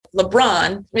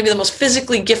LeBron, maybe the most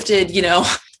physically gifted,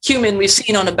 human we've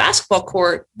seen on a basketball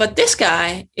court. But this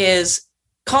guy is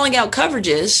calling out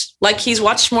coverages like he's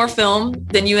watched more film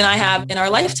than you and I have in our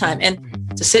lifetime.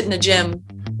 And to sit in a gym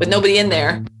with nobody in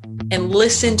there and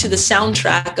listen to the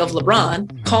soundtrack of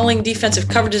LeBron calling defensive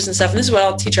coverages and stuff. And this is what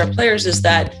I'll teach our players, is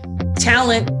that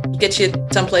talent will get you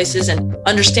some places and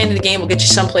understanding the game will get you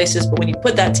some places. But when you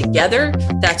put that together,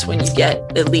 that's when you get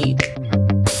the lead.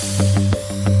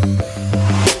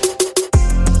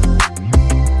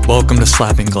 Welcome to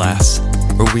Slapping Glass,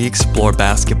 where we explore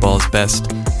basketball's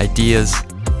best ideas,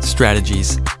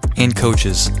 strategies, and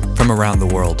coaches from around the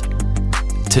world.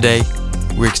 Today,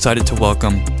 we're excited to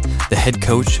welcome the head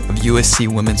coach of USC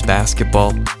women's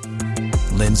basketball,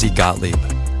 Lindsay Gottlieb.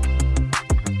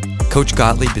 Coach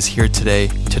Gottlieb is here today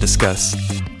to discuss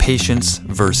patience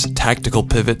versus tactical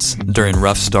pivots during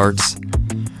rough starts,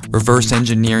 reverse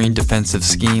engineering defensive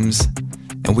schemes,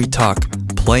 and we talk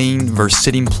playing versus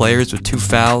sitting players with 2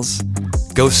 fouls,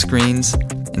 ghost screens,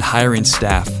 and hiring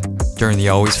staff during the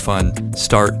always fun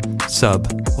start, sub,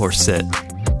 or sit.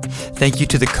 Thank you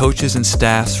to the coaches and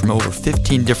staffs from over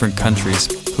 15 different countries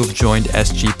who have joined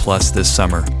SG Plus this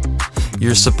summer.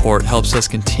 Your support helps us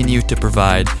continue to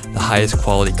provide the highest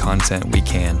quality content we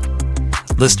can.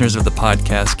 Listeners of the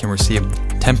podcast can receive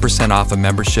 10% off a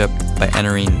membership by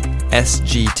entering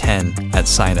SG10 at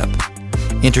sign-up.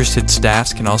 Interested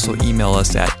staffs can also email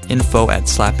us at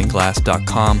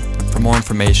info@slappingglass.com for more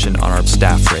information on our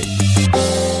staff rate.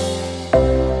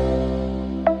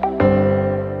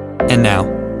 And now,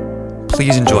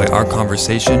 please enjoy our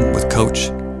conversation with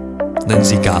Coach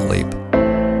Lindsay Gottlieb.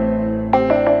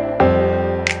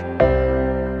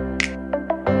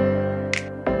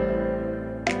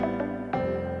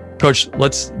 Coach,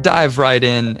 let's dive right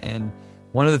in. And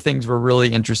one of the things we're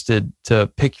really interested to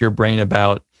pick your brain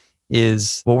about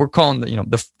is what we're calling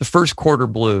the first quarter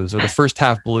blues, or the first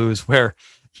half blues, where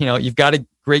you've got a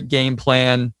great game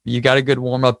plan, you got a good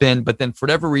warm up in, but then for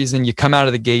whatever reason you come out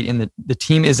of the gate and the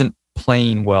team isn't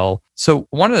playing well. So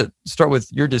I want to start with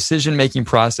your decision making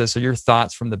process, or your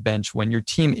thoughts from the bench when your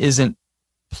team isn't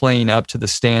playing up to the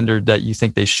standard that you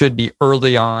think they should be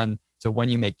early on. So when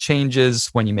you make changes,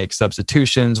 when you make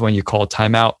substitutions, when you call a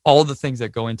timeout, all the things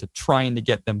that go into trying to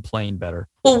get them playing better.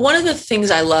 Well, one of the things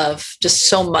I love just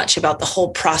so much about the whole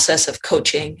process of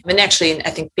coaching, and actually I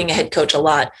think being a head coach a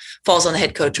lot falls on the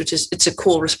head coach, which is, it's a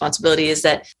cool responsibility, is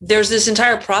that there's this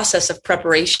entire process of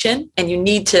preparation, and you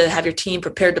need to have your team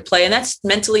prepared to play. And that's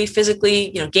mentally, physically,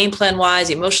 game plan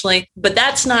wise, emotionally, but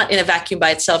that's not in a vacuum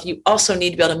by itself. You also need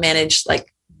to be able to manage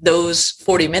those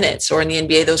 40 minutes, or in the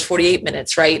NBA, those 48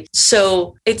 minutes, right?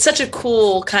 So it's such a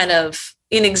cool kind of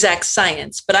inexact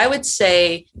science. But I would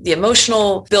say the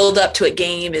emotional build up to a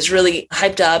game is really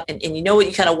hyped up, and you know what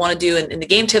you kind of want to do, and the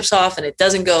game tips off and it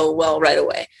doesn't go well right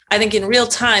away. I think in real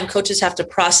time, coaches have to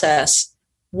process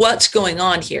what's going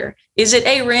on here. Is it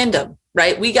random,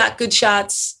 right? We got good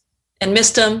shots and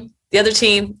missed them. The other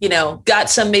team,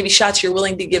 got some maybe shots you're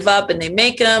willing to give up and they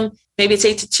make them. Maybe it's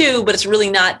 8-2, but it's really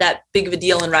not that big of a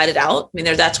deal and ride it out. I mean,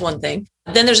 that's one thing.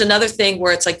 Then there's another thing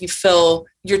where it's like you feel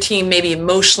your team maybe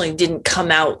emotionally didn't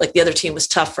come out like the other team was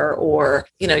tougher, or,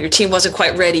 your team wasn't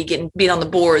quite ready, getting beat on the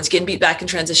boards, getting beat back in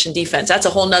transition defense. That's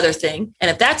a whole nother thing. And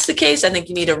if that's the case, I think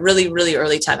you need a really, really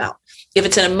early timeout. If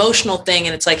it's an emotional thing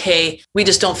and it's like, hey, we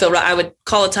just don't feel right, I would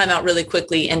call a timeout really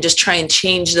quickly and just try and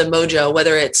change the mojo,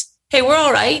 whether it's, hey, we're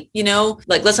all right,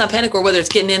 let's not panic, or whether it's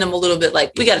getting in them a little bit,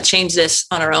 we got to change this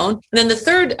on our own. And then the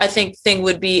third, I think, thing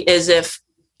would be is if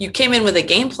you came in with a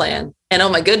game plan and, oh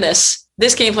my goodness,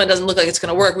 this game plan doesn't look like it's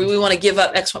going to work. We want to give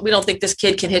up X. We don't think this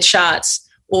kid can hit shots,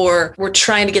 or we're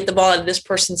trying to get the ball out of this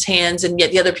person's hands and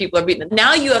yet the other people are beating it.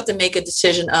 Now you have to make a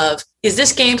decision of, is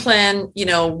this game plan,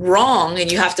 wrong,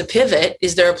 and you have to pivot?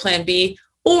 Is there a plan B?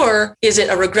 Or is it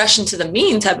a regression to the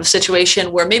mean type of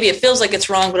situation where maybe it feels like it's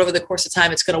wrong, but over the course of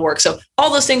time, it's going to work? So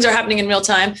all those things are happening in real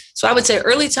time. So I would say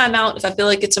early timeout if I feel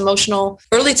like it's emotional,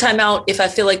 early timeout if I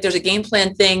feel like there's a game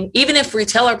plan thing, even if we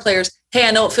tell our players, hey,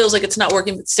 I know it feels like it's not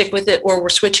working, but stick with it, or we're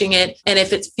switching it. And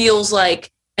if it feels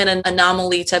like an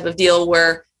anomaly type of deal,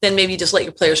 where then maybe just let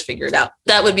your players figure it out.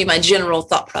 That would be my general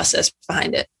thought process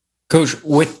behind it. Coach,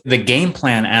 with the game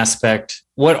plan aspect,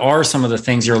 what are some of the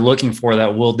things you're looking for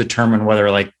that will determine whether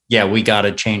we got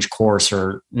to change course,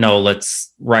 or no,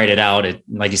 let's write it out.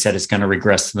 Like you said, it's going to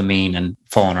regress to the mean and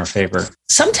fall in our favor.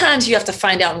 Sometimes you have to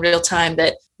find out in real time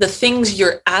that the things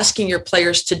you're asking your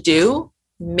players to do,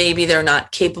 maybe they're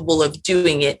not capable of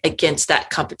doing it against that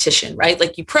competition, right?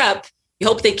 Like you prep, you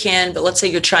hope they can, but let's say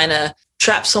you're trying to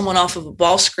trap someone off of a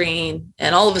ball screen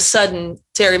and all of a sudden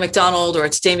Terry McDonald or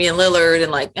it's Damian Lillard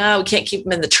and we can't keep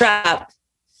him in the trap.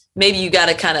 maybe you got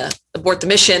to kind of abort the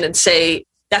mission and say,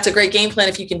 that's a great game plan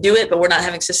if you can do it, but we're not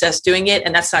having success doing it,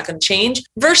 and that's not going to change.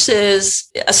 Versus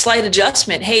a slight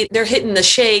adjustment. Hey, they're hitting the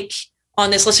shake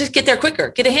on this. Let's just get there quicker.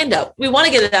 Get a hand up. We want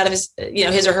to get it out of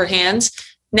his or her hands.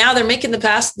 Now they're making the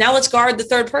pass. Now let's guard the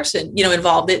third person,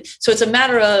 involved. So it's a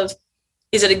matter of,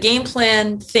 is it a game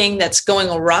plan thing that's going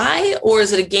awry, or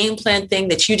is it a game plan thing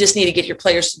that you just need to get your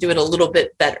players to do it a little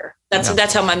bit better?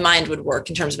 That's how my mind would work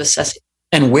in terms of assessing.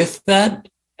 And with that,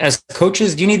 as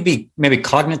coaches, do you need to be maybe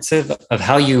cognizant of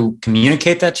how you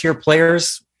communicate that to your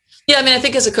players? Yeah, I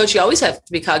think as a coach, you always have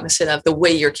to be cognizant of the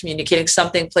way you're communicating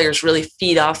something. Players really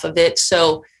feed off of it.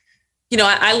 So,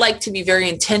 I like to be very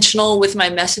intentional with my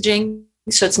messaging.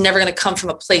 So it's never going to come from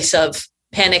a place of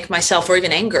panic myself or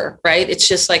even anger, right? It's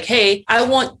just like, hey, I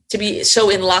want to be so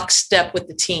in lockstep with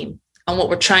the team on what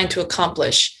we're trying to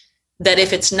accomplish that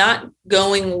if it's not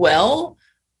going well,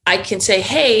 I can say,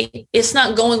 hey, it's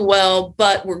not going well,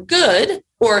 but we're good.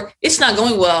 Or it's not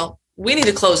going well, we need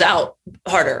to close out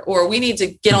harder, or we need to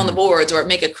get on the boards or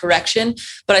make a correction.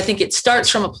 But I think it starts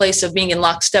from a place of being in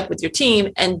lockstep with your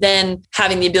team and then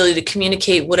having the ability to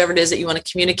communicate whatever it is that you want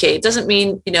to communicate. It doesn't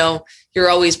mean, you're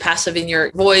always passive in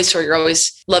your voice or you're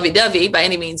always lovey-dovey by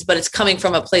any means, but it's coming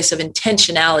from a place of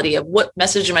intentionality of what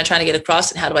message am I trying to get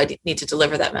across and how do I need to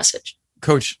deliver that message?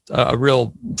 Coach, a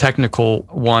real technical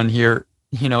one here.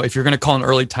 If you're going to call an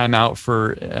early timeout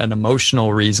for an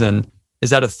emotional reason, is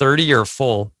that a 30 or a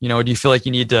full? Do you feel like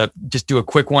you need to just do a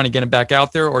quick one and get them back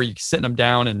out there, or are you sitting them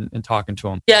down and talking to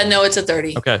them? Yeah, no, it's a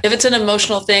 30. Okay. If it's an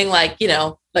emotional thing, like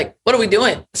what are we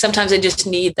doing? Sometimes they just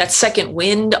need that second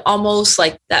wind, almost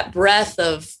like that breath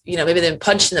of, maybe they've been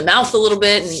punched in the mouth a little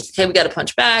bit and, hey, we got to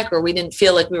punch back, or we didn't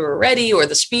feel like we were ready, or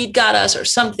the speed got us or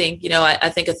something. I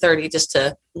think a 30 just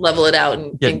to level it out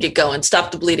and get going,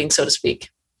 stop the bleeding, so to speak.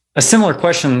 A similar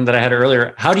question that I had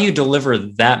earlier, how do you deliver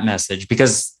that message?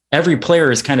 Because every player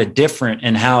is kind of different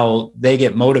in how they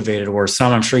get motivated, or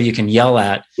some I'm sure you can yell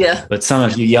at, but some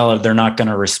of you yell at, they're not going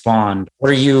to respond.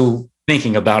 What are you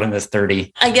thinking about in this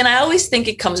 30? Again, I always think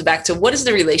it comes back to what is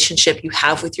the relationship you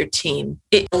have with your team.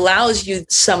 It allows you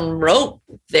some rope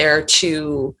there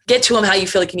to get to them how you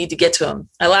feel like you need to get to them.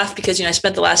 I laugh because, I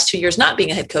spent the last 2 years not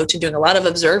being a head coach and doing a lot of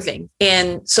observing.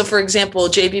 And so, for example,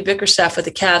 JB Bickerstaff with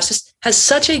the Cavs just has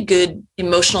such a good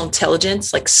emotional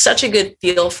intelligence, like such a good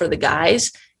feel for the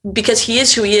guys, because he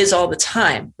is who he is all the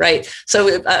time, right?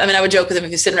 So, I would joke with him if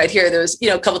he's sitting right here. There was,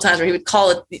 a couple of times where he would call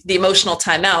it the emotional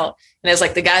timeout. And it's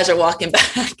like the guys are walking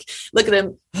back, look at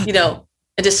him, and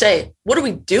just say, what are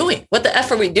we doing? What the F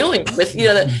are we doing with,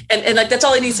 and like, that's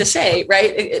all he needs to say,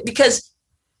 right? Because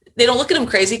they don't look at him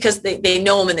crazy because they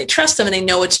know him and they trust him and they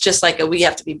know it's just like we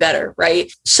have to be better,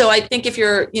 right? So I think if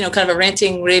you're, kind of a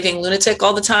ranting, raving lunatic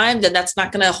all the time, then that's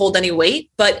not going to hold any weight.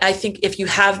 But I think if you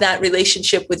have that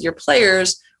relationship with your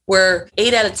players where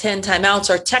 8 out of 10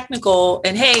 timeouts are technical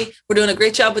and, hey, we're doing a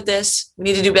great job with this, we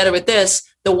need to do better with this.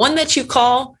 The one that you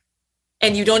call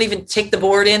and you don't even take the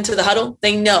board into the huddle,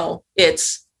 they know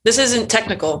this isn't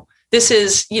technical. This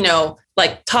is,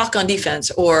 like talk on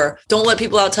defense, or don't let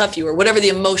people out tough you, or whatever the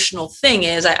emotional thing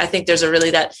is. I think there's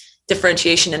that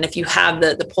differentiation. And if you have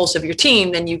the pulse of your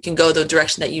team, then you can go the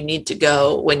direction that you need to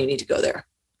go when you need to go there.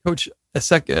 Coach, a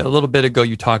little bit ago,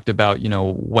 you talked about,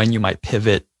 when you might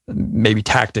pivot maybe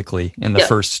tactically in the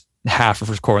first half or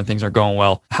first quarter when things are going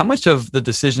well. How much of the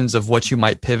decisions of what you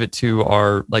might pivot to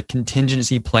are like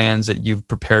contingency plans that you've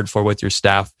prepared for with your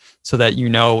staff so that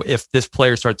if this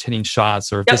player starts hitting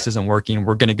shots or if this isn't working,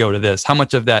 we're going to go to this? How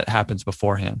much of that happens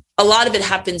beforehand? A lot of it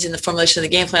happens in the formulation of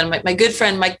the game plan. My good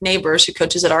friend, Mike Neighbors, who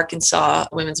coaches at Arkansas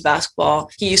women's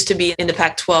basketball, he used to be in the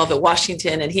Pac-12 at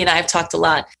Washington, and he and I have talked a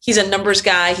lot. He's a numbers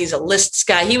guy. He's a lists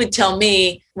guy. He would tell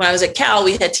me when I was at Cal,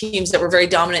 we had teams that were very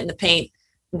dominant in the paint,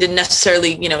 didn't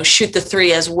necessarily, shoot the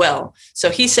three as well.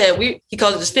 So he said, he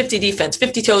called it his 50 defense,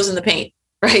 50 toes in the paint,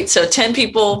 right? So 10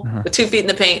 people with 2 feet in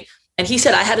the paint. And he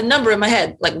said, I had a number in my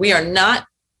head, like we are not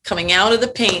coming out of the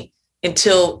paint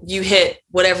until you hit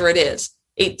whatever it is,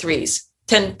 8 threes,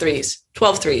 10 threes,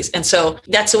 12 threes. And so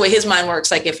that's the way his mind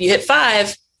works. Like if you hit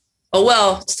 5, oh,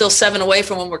 well, still 7 away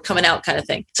from when we're coming out kind of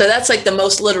thing. So that's like the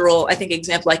most literal, I think,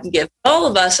 example I can give. All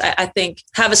of us, I think,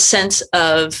 have a sense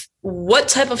of what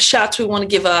type of shots we want to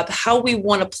give up, how we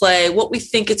want to play, what we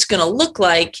think it's going to look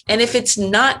like. And if it's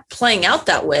not playing out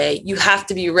that way, you have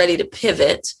to be ready to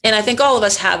pivot. And I think all of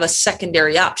us have a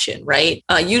secondary option, right?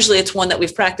 Usually it's one that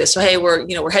we've practiced. So, hey,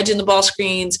 we're hedging the ball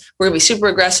screens. We're going to be super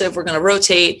aggressive. We're going to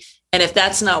rotate. And if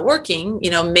that's not working,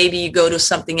 maybe you go to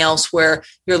something else where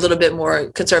you're a little bit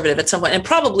more conservative at some point. And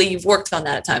probably you've worked on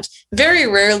that at times. Very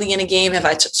rarely in a game have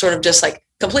I sort of just like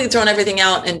completely thrown everything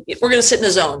out and we're going to sit in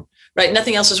the zone, right?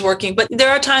 Nothing else is working. But there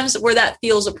are times where that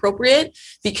feels appropriate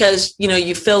because,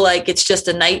 you feel like it's just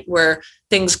a night where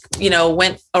things,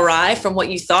 went awry from what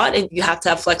you thought, and you have to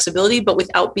have flexibility, but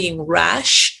without being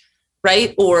rash,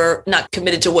 right? Or not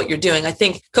committed to what you're doing. I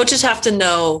think coaches have to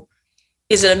know,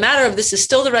 is it a matter of this is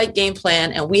still the right game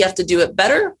plan and we have to do it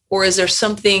better? Or is there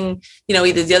something,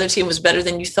 either the other team was better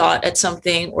than you thought at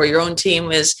something, or your own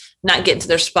team is not getting to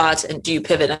their spots, and do you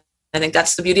pivot? I think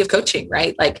that's the beauty of coaching,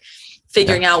 right? Like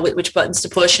figuring out which buttons to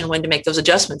push and when to make those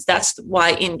adjustments. That's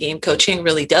why in-game coaching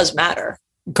really does matter.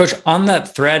 Coach, on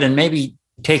that thread, and maybe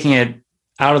taking it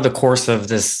out of the course of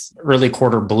this early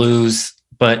quarter blues,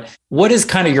 but what is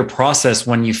kind of your process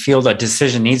when you feel that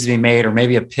decision needs to be made, or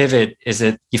maybe a pivot? Is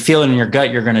it you feel it in your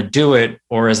gut, you're going to do it?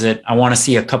 Or is it, I want to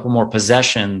see a couple more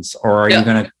possessions? Or are you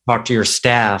going to talk to your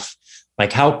staff?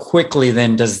 Like how quickly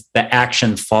then does the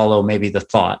action follow maybe the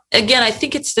thought? Again, I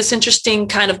think it's this interesting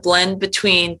kind of blend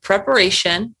between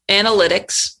preparation,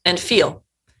 analytics, and feel.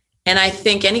 And I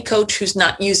think any coach who's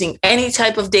not using any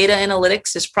type of data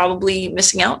analytics is probably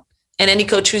missing out. And any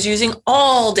coach who's using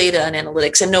all data and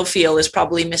analytics and no feel is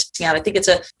probably missing out. I think it's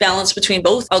a balance between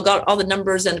both. I've got all the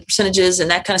numbers and the percentages and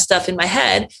that kind of stuff in my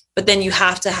head, but then you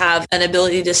have to have an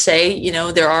ability to say,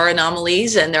 there are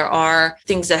anomalies and there are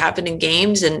things that happen in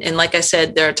games. And like I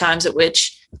said, there are times at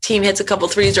which team hits a couple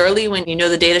threes early when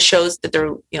the data shows that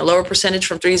they're lower percentage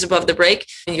from threes above the break.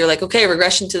 And you're like, okay,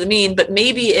 regression to the mean, but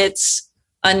maybe it's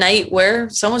a night where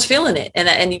someone's feeling it.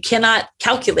 And you cannot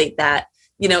calculate that.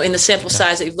 In the sample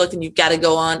size that you've looked, and you've got to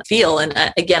go on feel. And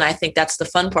again, I think that's the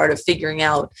fun part of figuring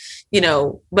out,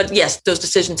 but yes, those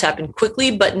decisions happen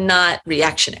quickly, but not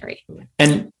reactionary.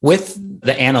 And with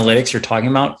the analytics you're talking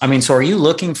about, so are you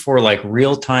looking for like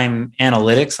real-time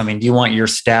analytics? Do you want your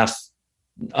staff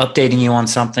updating you on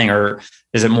something, or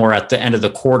is it more at the end of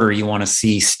the quarter, you want to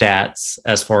see stats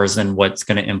as far as then what's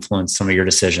going to influence some of your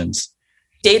decisions?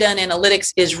 Data and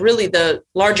analytics is really the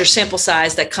larger sample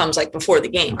size that comes like before the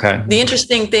game. Okay. The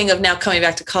interesting thing of now coming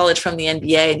back to college from the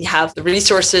NBA, and you have the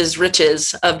riches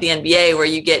of the NBA where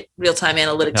you get real-time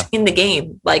analytics in the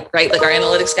game. Like our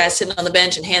analytics guy sitting on the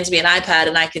bench and hands me an iPad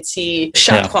and I could see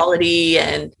shot quality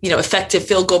and, effective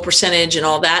field goal percentage and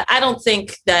all that. I don't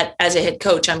think that as a head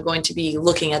coach, I'm going to be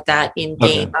looking at that in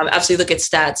game. Okay. Obviously look at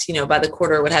stats, by the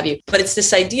quarter or what have you. But it's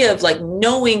this idea of like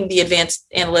knowing the advanced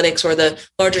analytics or the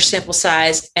larger sample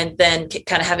size, and then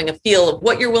kind of having a feel of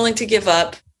what you're willing to give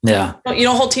up. Yeah. You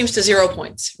don't hold teams to 0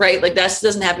 points, right? Like that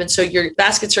doesn't happen. So your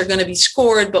baskets are going to be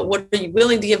scored, but what are you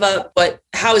willing to give up? But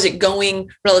how is it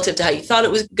going relative to how you thought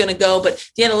it was going to go? But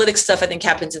the analytics stuff, I think,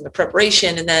 happens in the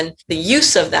preparation. And then the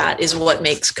use of that is what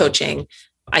makes coaching,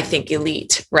 I think,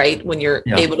 elite, right? When you're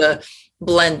able to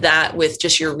blend that with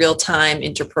just your real-time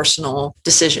interpersonal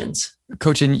decisions.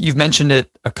 Coach, and you've mentioned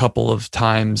it a couple of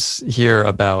times here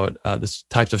about the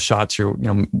types of shots you're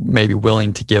maybe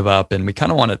willing to give up. And we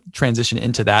kind of want to transition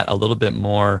into that a little bit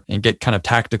more and get kind of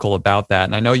tactical about that.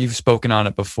 And I know you've spoken on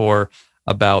it before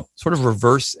about sort of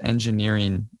reverse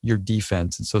engineering your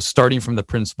defense. And so starting from the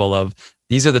principle of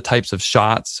these are the types of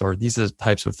shots, or these are the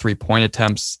types of 3-point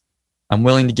attempts I'm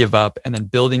willing to give up, and then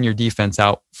building your defense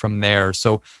out from there.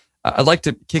 So I'd like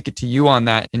to kick it to you on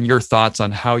that and your thoughts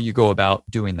on how you go about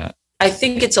doing that. I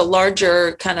think it's a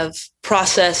larger kind of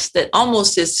process that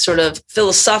almost is sort of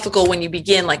philosophical when you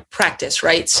begin, like practice,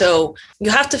 right? So you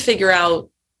have to figure out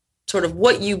sort of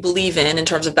what you believe in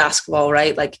terms of basketball,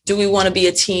 right? Like, do we want to be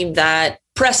a team that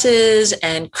presses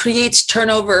and creates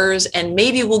turnovers and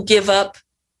maybe we'll give up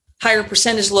higher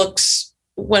percentage looks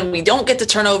when we don't get the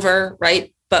turnover,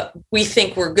 right? But we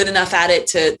think we're good enough at it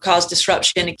to cause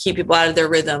disruption and keep people out of their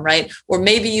rhythm, right? Or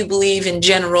maybe you believe in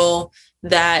general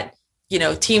that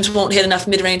teams won't hit enough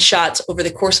mid-range shots over the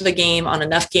course of a game on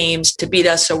enough games to beat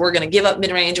us. So we're going to give up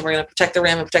mid-range and we're going to protect the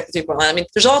rim and protect the three-point line.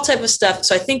 There's all type of stuff.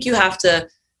 So I think you have to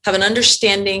have an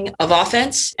understanding of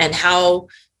offense and how,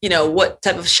 what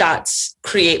type of shots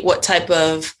create what type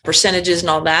of percentages and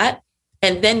all that.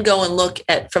 And then go and look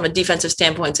at, from a defensive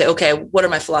standpoint, and say, okay, what are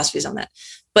my philosophies on that?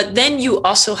 But then you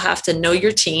also have to know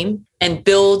your team and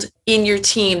build in your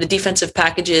team the defensive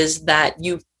packages that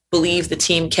you believe the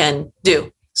team can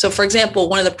do. So for example,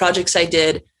 one of the projects I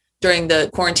did during the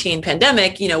quarantine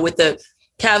pandemic, with the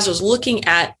Cavs was looking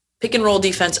at pick and roll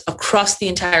defense across the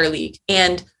entire league.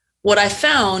 And what I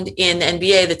found in the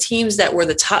NBA, the teams that were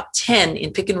the top 10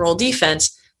 in pick and roll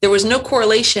defense, there was no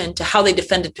correlation to how they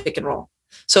defended pick and roll.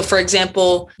 So for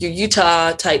example, your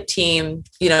Utah type team,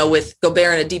 with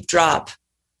Gobert in a deep drop,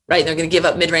 right? They're going to give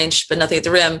up mid-range, but nothing at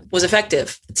the rim, was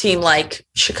effective. A team like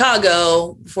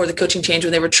Chicago, before the coaching change,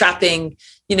 when they were trapping,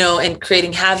 and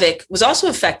creating havoc was also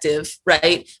effective,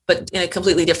 right? But in a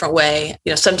completely different way.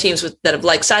 Some teams that have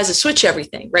like sizes switch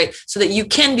everything, right? So that you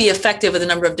can be effective with a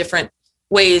number of different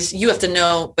ways. You have to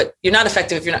know, but you're not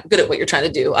effective if you're not good at what you're trying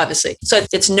to do, obviously. So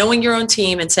it's knowing your own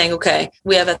team and saying, okay,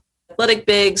 we have athletic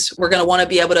bigs. We're going to want to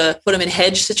be able to put them in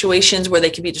hedge situations where they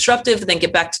can be disruptive and then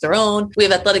get back to their own. We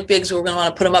have athletic bigs where we're going to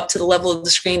want to put them up to the level of the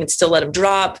screen and still let them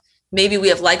drop. Maybe we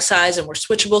have like size and we're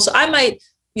switchable. So I might,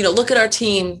 look at our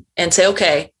team and say,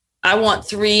 okay, I want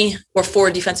 3 or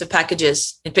 4 defensive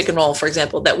packages in pick and roll, for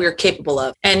example, that we're capable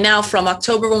of. And now from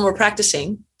October when we're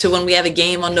practicing to when we have a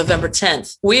game on November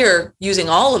 10th, we're using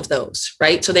all of those,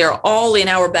 right? So they are all in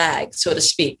our bag, so to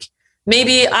speak.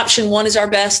 Maybe option 1 is our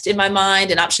best in my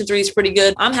mind and option 3 is pretty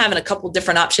good. I'm having a couple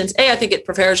different options. I think it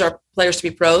prepares our players to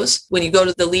be pros. When you go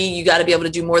to the league, you got to be able to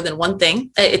do more than one thing.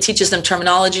 It teaches them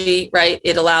terminology, right?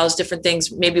 It allows different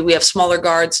things. Maybe we have smaller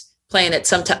guards playing at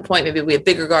some point. Maybe we have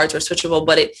bigger guards or switchable,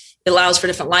 but it allows for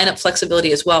different lineup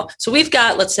flexibility as well. So we've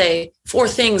got, let's say, 4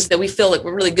 things that we feel like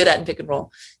we're really good at in pick and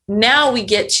roll. Now we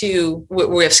get to where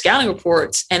we have scouting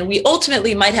reports, and we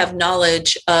ultimately might have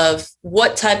knowledge of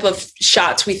what type of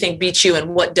shots we think beat you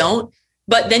and what don't.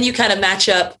 But then you kind of match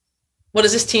up, what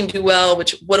does this team do well?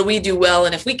 What do we do well?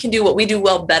 And if we can do what we do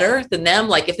well better than them,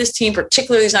 like if this team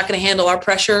particularly is not going to handle our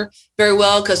pressure very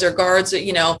well because their guards,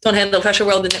 don't handle pressure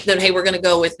well, then hey, we're going to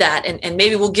go with that. And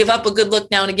maybe we'll give up a good look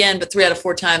now and again, but 3 out of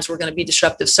 4 times we're going to be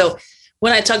disruptive. So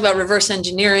when I talk about reverse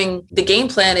engineering the game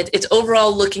plan, it's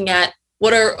overall looking at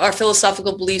what are our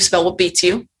philosophical beliefs about what beats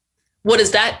you? What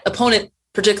is that opponent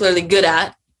particularly good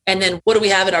at? And then what do we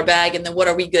have in our bag? And then what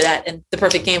are we good at? And the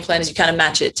perfect game plan is you kind of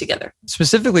match it together.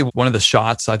 Specifically, one of the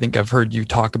shots I think I've heard you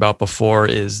talk about before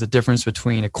is the difference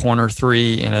between a corner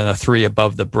 3 and a 3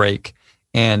 above the break,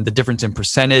 and the difference in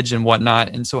percentage and whatnot.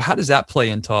 And so how does that play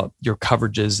into your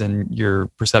coverages and your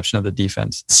perception of the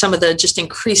defense? Some of the just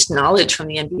increased knowledge from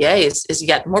the NBA is you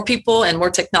got more people and more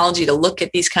technology to look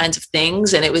at these kinds of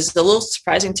things. And it was a little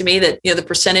surprising to me that, the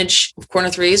percentage of corner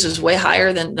 3s was way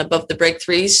higher than above the break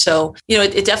 3s. So,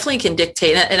 it definitely can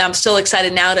dictate. And I'm still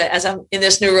excited now to, as I'm in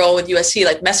this new role with USC,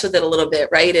 like mess with it a little bit,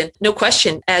 right? And no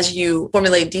question, as you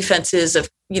formulate defenses of,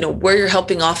 where you're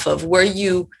helping off of, where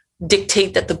you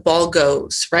dictate that the ball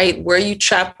goes, right? Where you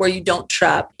trap, where you don't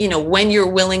trap, when you're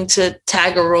willing to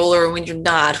tag a roller and when you're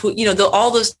not,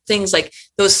 all those things, like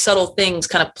those subtle things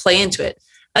kind of play into it.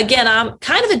 Again, I'm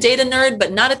kind of a data nerd,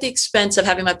 but not at the expense of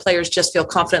having my players just feel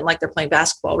confident like they're playing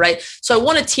basketball, right? So I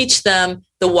want to teach them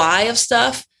the why of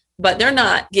stuff, but they're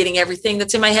not getting everything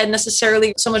that's in my head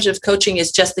necessarily. So much of coaching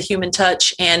is just the human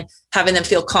touch and having them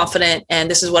feel confident. And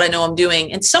this is what I know I'm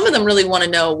doing. And some of them really want to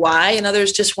know why, and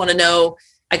others just want to know,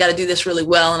 I got to do this really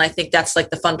well. And I think that's like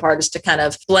the fun part, is to kind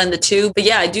of blend the two. But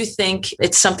yeah, I do think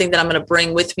it's something that I'm going to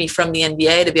bring with me from the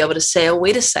NBA to be able to say, oh,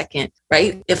 wait a second,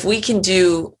 right? If we can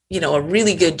do, a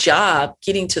really good job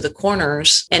getting to the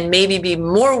corners and maybe be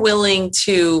more willing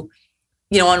to,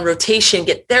 on rotation,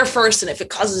 get there first. And if it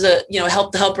causes a,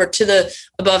 help the helper to the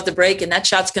above the break, and that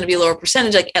shot's going to be a lower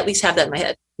percentage, like at least have that in my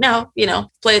head. Now,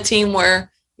 play a team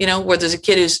where, where there's a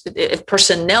kid if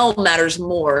personnel matters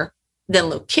more than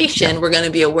location, we're going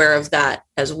to be aware of that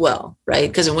as well, right?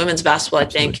 Because in women's basketball, I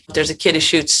think if there's a kid who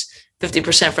shoots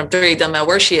 50% from 3, doesn't matter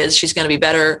where she is, she's going to be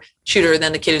better shooter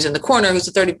than the kid who's in the corner who's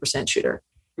a 30% shooter.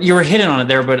 You were hitting on it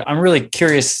there, but I'm really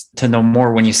curious to know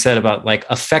more when you said about like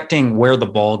affecting where the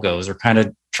ball goes, or kind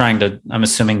of trying to, I'm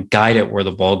assuming, guide it where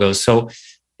the ball goes. So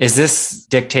is this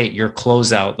dictate your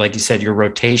closeout, like you said, your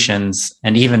rotations,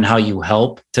 and even how you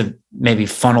help to maybe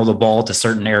funnel the ball to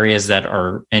certain areas that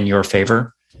are in your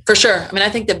favor? For sure. I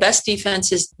think the best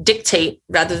defense is dictate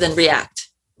rather than react,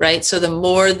 right? So the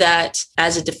more that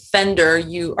as a defender,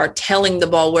 you are telling the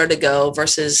ball where to go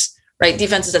versus, right,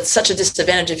 defense is at such a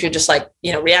disadvantage if you're just like,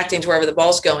 reacting to wherever the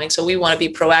ball's going. So we want to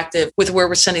be proactive with where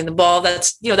we're sending the ball.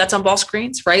 That's, that's on ball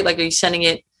screens, right? Like, are you sending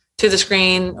it to the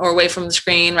screen or away from the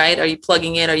screen, right? Are you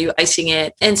plugging it? Are you icing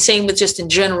it? And same with just in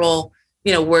general,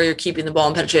 where you're keeping the ball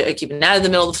and penetrate, are you keeping it out of the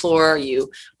middle of the floor?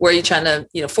 Where are you trying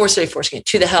to, forcing it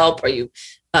to the help? Are you,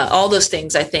 all those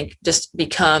things, I think, just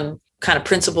become kind of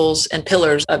principles and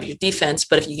pillars of your defense.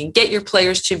 But if you can get your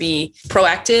players to be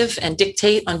proactive and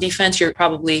dictate on defense, you're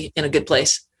probably in a good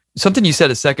place. Something you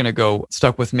said a second ago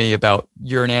stuck with me about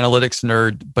you're an analytics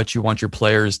nerd, but you want your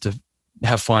players to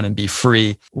have fun and be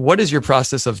free. What is your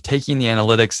process of taking the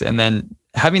analytics and then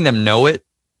having them know it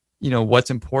what's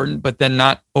important, but then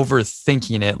not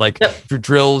overthinking it, like through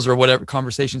drills or whatever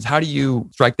conversations. How do you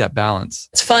strike that balance?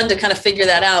 It's fun to kind of figure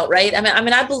that out, right? I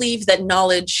mean, I believe that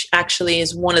knowledge actually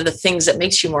is one of the things that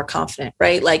makes you more confident,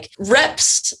 right? Like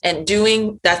reps and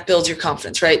doing that builds your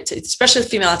confidence, right? Especially with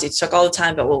female athletes, talk all the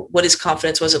time about, well, what is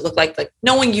confidence? What does it look like? Like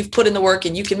knowing you've put in the work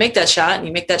and you can make that shot, and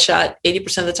you make that shot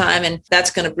 80% of the time, and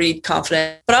that's going to breed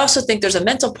confidence. But I also think there's a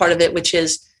mental part of it, which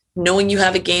is knowing you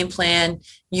have a game plan,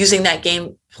 using that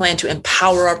game plan to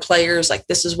empower our players. Like,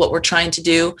 this is what we're trying to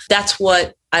do. That's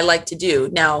what I like to do.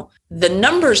 Now, the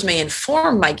numbers may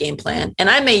inform my game plan, and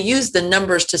I may use the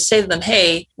numbers to say to them,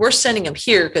 hey, we're sending them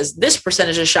here because this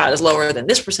percentage of shot is lower than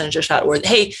this percentage of shot, or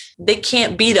hey, they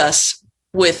can't beat us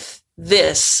with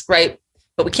this, right?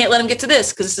 But we can't let them get to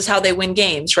this because this is how they win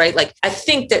games, right? Like, I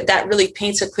think that really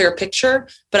paints a clear picture,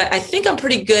 but I think I'm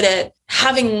pretty good at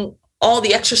having all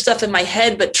the extra stuff in my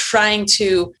head, but trying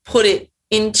to put it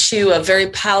into a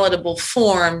very palatable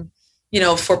form,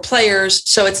 for players.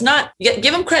 So it's not,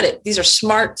 give them credit. These are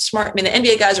smart. I mean, the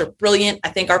NBA guys are brilliant. I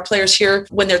think our players here,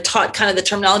 when they're taught kind of the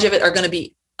terminology of it, are going to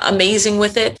be amazing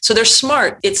with it. So they're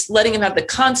smart. It's letting them have the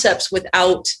concepts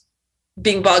without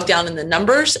being bogged down in the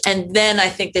numbers. And then I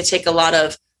think they take a lot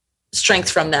of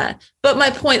strength from that. But my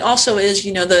point also is,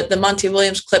 the Monty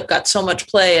Williams clip got so much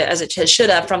play, as it should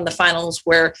have, from the finals,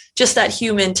 where just that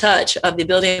human touch of the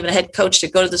ability of a head coach to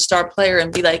go to the star player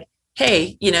and be like,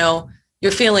 hey,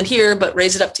 you're feeling here, but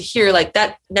raise it up to here. Like,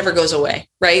 that never goes away,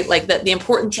 right? Like, that the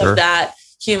importance of that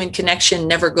human connection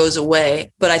never goes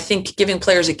away. But I think giving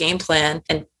players a game plan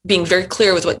and being very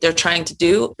clear with what they're trying to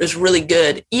do is really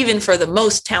good, even for the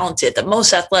most talented, the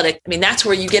most athletic. I mean, that's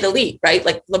where you get elite, right?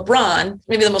 Like LeBron,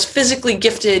 maybe the most physically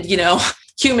gifted,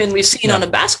 human we've seen on a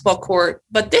basketball court.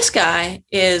 But this guy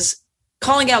is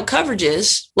calling out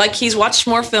coverages like he's watched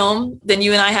more film than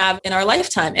you and I have in our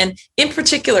lifetime. And in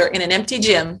particular, in an empty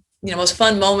gym, most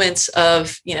fun moments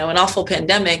of, an awful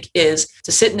pandemic is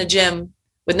to sit in a gym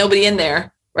with nobody in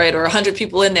there, right? Or 100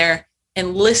 people in there,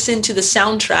 and listen to the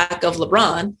soundtrack of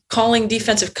LeBron calling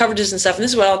defensive coverages and stuff. And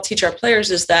this is what I'll teach our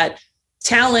players, is that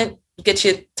talent gets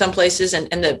you some places, and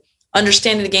the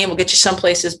understanding the game will get you some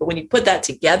places. But when you put that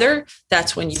together,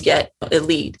 that's when you get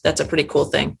elite. That's a pretty cool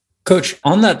thing. Coach,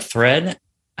 on that thread,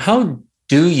 how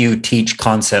do you teach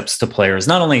concepts to players,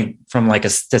 not only from like a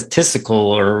statistical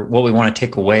or what we want to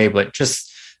take away, but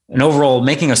just an overall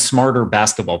making a smarter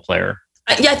basketball player?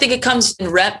 Yeah, I think it comes in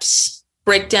reps,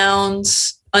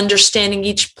 breakdowns, understanding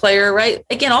each player, right?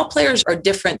 Again, all players are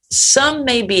different. Some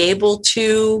may be able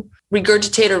to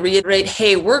regurgitate or reiterate,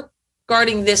 hey, we're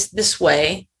guarding this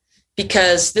way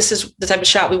because this is the type of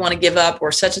shot we want to give up,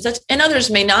 or such and such. And others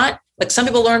may not. Like, some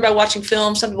people learn by watching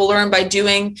film, some people learn by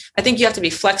doing. I think you have to be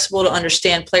flexible to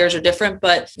understand players are different,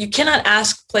 but you cannot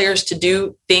ask players to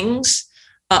do things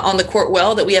on the court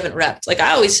well that we haven't repped. Like,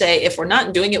 I always say, if we're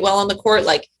not doing it well on the court,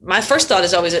 like, my first thought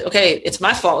is always, okay, it's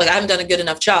my fault. Like, I haven't done a good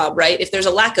enough job, right? If there's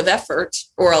a lack of effort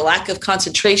or a lack of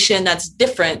concentration, that's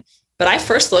different. But I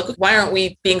first look, why aren't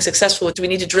we being successful? Do we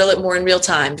need to drill it more in real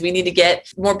time? Do we need to get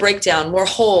more breakdown, more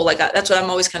whole? Like, that's what I'm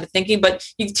always kind of thinking, but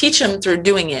you teach them through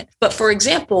doing it. But for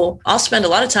example, I'll spend a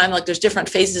lot of time, like, there's different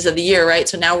phases of the year, right?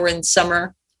 So now we're in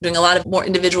summer, doing a lot of more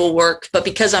individual work, but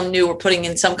because I'm new, we're putting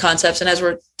in some concepts. And as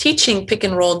we're teaching pick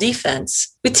and roll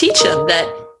defense, we teach them that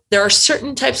there are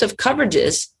certain types of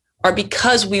coverages are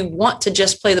because we want to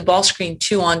just play the ball screen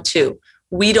 2-on-2.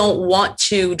 We don't want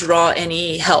to draw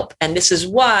any help. And this is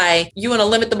why you want to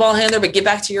limit the ball handler, but get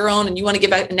back to your own, and you want to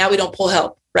get back. And now we don't pull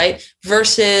help, right?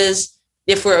 Versus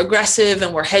if we're aggressive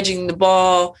and we're hedging the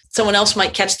ball, someone else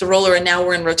might catch the roller and now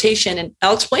we're in rotation. And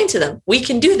I'll explain to them, we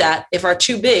can do that if our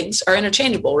two bigs are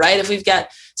interchangeable, right? If we've got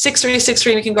 6'3",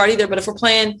 6'3", we can guard either. But if we're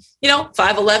playing,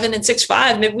 5'11" and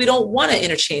 6'5", maybe we don't want to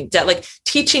interchange that. Like,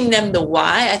 teaching them the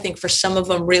why, I think for some of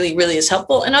them really, really is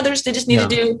helpful. And others, they just need to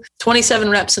do 27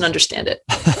 reps and understand it.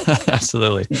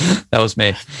 Absolutely. That was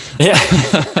me.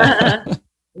 Yeah.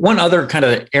 One other kind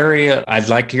of area I'd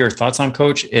like to hear your thoughts on,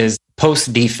 Coach, is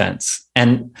post defense.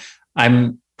 And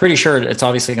I'm pretty sure it's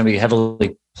obviously going to be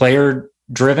heavily player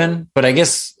driven, but I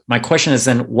guess my question is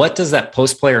then, what does that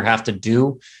post player have to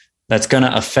do that's going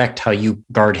to affect how you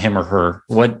guard him or her?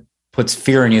 What puts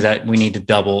fear in you that we need to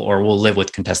double or we'll live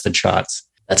with contested shots?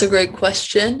 That's a great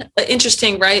question.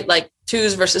 Interesting, right? Like,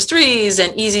 2s versus 3s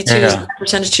and easy 2s,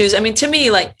 percentage 2s. I mean, to me,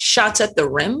 like, shots at the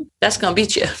rim, that's going to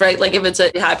beat you, right? Like, if it's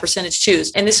a high percentage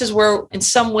 2s. And this is where, in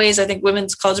some ways, I think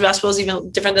women's college basketball is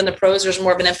even different than the pros. There's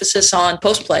more of an emphasis on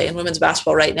post play in women's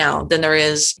basketball right now than there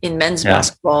is in men's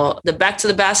basketball. The back to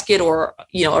the basket or,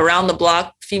 around the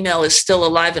block female is still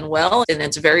alive and well, and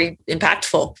it's very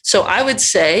impactful. So I would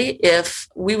say if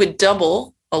we would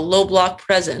double a low block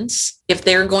presence if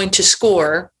they're going to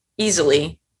score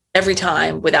easily every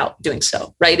time without doing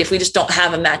so, right? If we just don't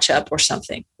have a matchup or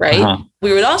something, right?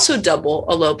 We would also double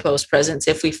a low post presence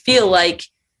if we feel like,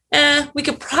 we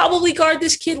could probably guard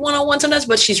this kid one-on-one sometimes,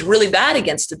 but she's really bad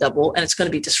against the double and it's going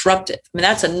to be disruptive. I mean,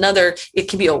 that's another, it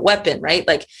can be a weapon, right?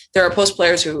 Like there are post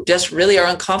players who just really are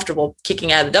uncomfortable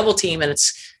kicking out of the double team and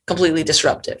it's completely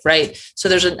disruptive, right? So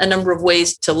there's a number of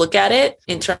ways to look at it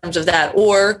in terms of that.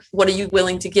 Or what are you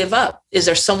willing to give up? Is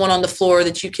there someone on the floor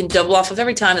that you can double off of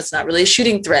every time that's not really a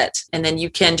shooting threat? And then you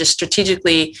can just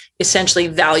strategically essentially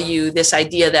value this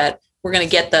idea that we're going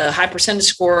to get the high percentage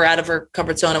scorer out of her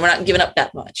comfort zone and we're not giving up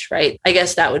that much, right? I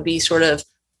guess that would be sort of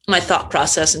my thought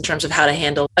process in terms of how to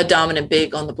handle a dominant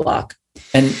big on the block.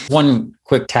 And one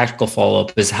quick tactical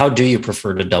follow-up is, how do you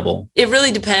prefer to double? It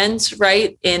really depends,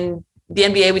 right? In the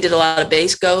NBA, we did a lot of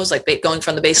base goes, like going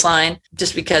from the baseline,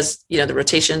 just because, the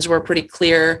rotations were pretty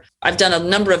clear. I've done a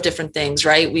number of different things,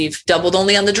 right? We've doubled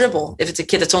only on the dribble. If it's a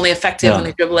kid that's only effective when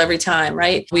they dribble every time,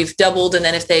 right? We've doubled, and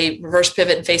then if they reverse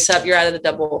pivot and face up, you're out of the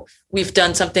double. We've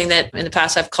done something that in the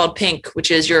past I've called pink,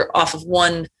 which is you're off of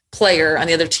one player on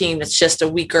the other team that's just a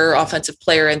weaker offensive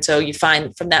player. And so you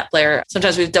find from that player,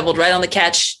 sometimes we've doubled right on the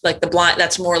catch, like the blind,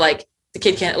 that's more like the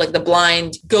kid can't, like the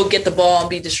blind, go get the ball and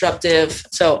be disruptive.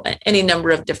 So any number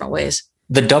of different ways.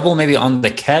 The double maybe on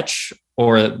the catch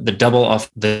or the double off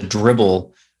the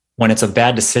dribble when it's a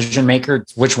bad decision maker,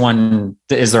 which one,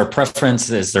 is there a preference?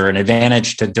 Is there an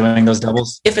advantage to doing those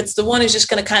doubles? If it's the one who's just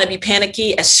going to kind of be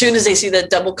panicky, as soon as they see the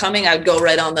double coming, I would go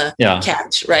right on the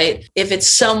catch, right? If it's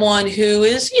someone who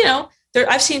is,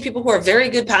 I've seen people who are very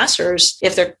good passers.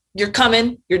 If you're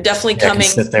coming, you're definitely coming.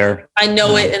 Sit there. I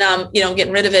know it, and I'm,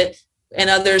 getting rid of it. And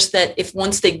others that if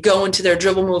once they go into their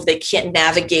dribble move, they can't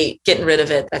navigate getting rid of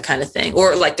it, that kind of thing.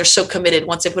 Or like they're so committed,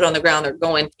 once they put it on the ground, they're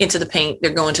going into the paint,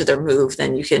 they're going to their move,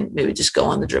 then you can maybe just go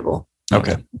on the dribble.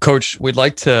 Okay. Coach, we'd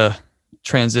like to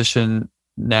transition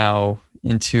now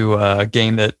into a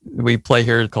game that we play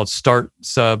here called Start,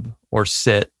 Sub, or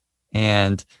Sit.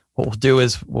 And what we'll do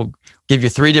is we'll give you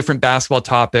 3 different basketball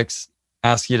topics,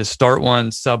 ask you to start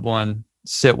one, sub one,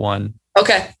 sit one.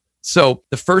 Okay. So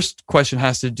the first question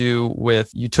has to do with,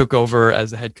 you took over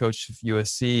as the head coach of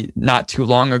USC not too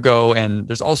long ago, and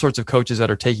there's all sorts of coaches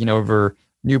that are taking over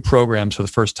new programs for the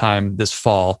first time this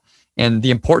fall. And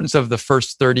the importance of the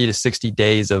first 30 to 60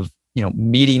 days of,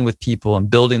 meeting with people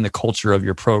and building the culture of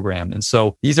your program. And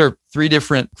so these are 3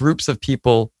 different groups of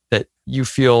people that you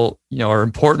feel, are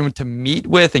important to meet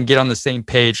with and get on the same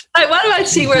page. Why do I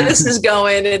see where this is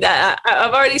going? And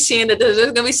I've already seen that there's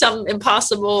going to be some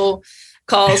impossible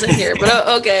calls in here, but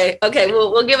okay,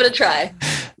 we'll give it a try.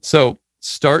 So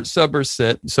start, sub, or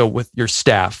sit. So with your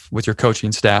staff, with your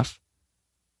coaching staff,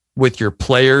 with your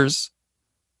players,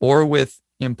 or with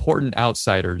important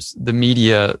outsiders, the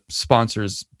media,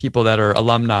 sponsors, people that are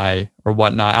alumni or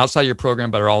whatnot outside your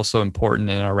program, but are also important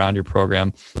in and around your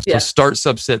program. So start,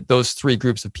 sub, sit, those 3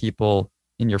 groups of people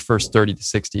in your first 30 to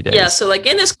 60 days. Yeah. So like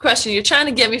in this question, you're trying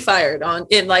to get me fired on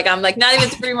it. Like, I'm like not even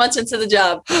 3 months into the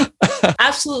job.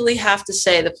 Absolutely have to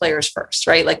say the players first,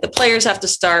 right? Like the players have to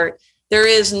start. There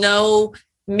is no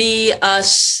me,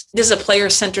 us. This is a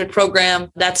player-centered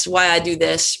program. That's why I do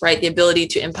this, right? The ability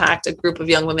to impact a group of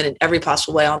young women in every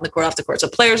possible way, on the court, off the court. So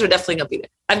players are definitely going to be there.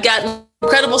 I've got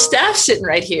incredible staff sitting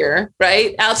right here,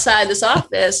 right? Outside this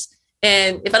office.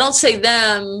 And if I don't say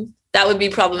them, that would be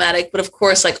problematic. But of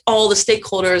course, like all the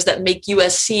stakeholders that make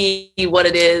USC what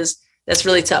it is, that's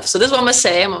really tough. So this is what I'm going to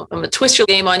say. I'm going to twist your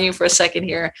game on you for a second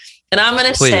here. And I'm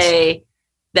going to say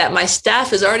that my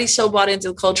staff is already so bought into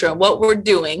the culture and what we're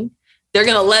doing. They're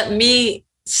going to let me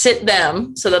sit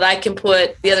them so that I can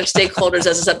put the other stakeholders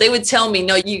as a sub. They would tell me,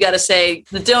 no, you got to say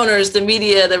the donors, the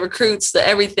media, the recruits, the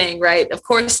everything, right? Of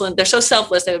course, they're so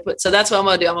selfless. They would put, so that's what I'm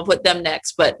going to do. I'm going to put them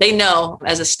next, but they know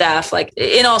as a staff, like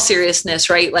in all seriousness,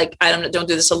 right? Like I don't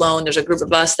do this alone. There's a group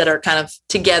of us that are kind of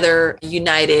together,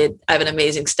 united. I have an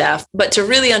amazing staff, but to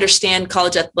really understand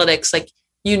college athletics, like,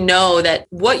 that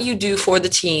what you do for the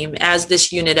team as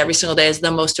this unit every single day is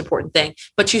the most important thing,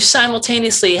 but you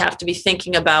simultaneously have to be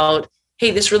thinking about,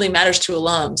 hey, this really matters to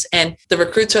alums, and the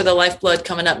recruits are the lifeblood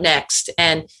coming up next.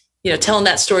 And, telling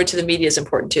that story to the media is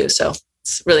important too. So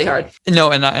it's really hard.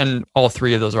 No, and all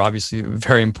 3 of those are obviously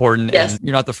very important. Yes. And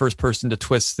you're not the first person to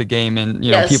twist the game. And,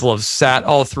 yes. People have sat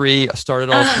all 3, started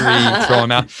all 3, throw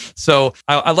them out. So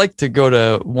I'd like to go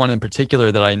to one in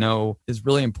particular that I know is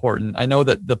really important. I know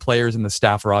that the players and the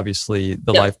staff are obviously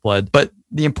the lifeblood, but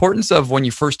the importance of when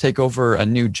you first take over a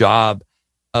new job,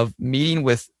 of meeting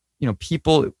with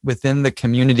people within the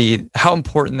community, how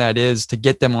important that is to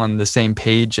get them on the same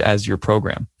page as your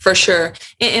program. For sure.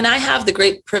 And I have the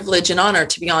great privilege and honor,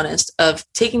 to be honest, of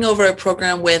taking over a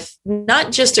program with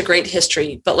not just a great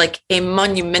history, but like a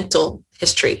monumental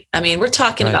history. I mean, we're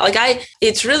talking about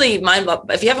it's really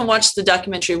mind-boggling. If you haven't watched the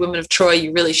documentary Women of Troy,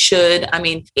 you really should. I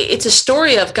mean, it's a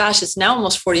story of, it's now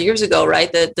almost 40 years ago,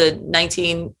 right? The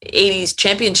 1980s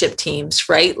championship teams,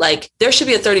 right? Like there should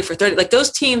be a 30 for 30. Like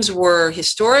those teams were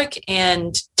historic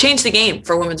and changed the game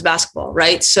for women's basketball,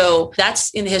 right? So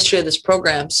that's in the history of this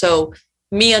program. So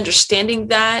me understanding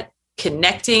that,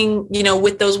 connecting,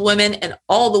 with those women and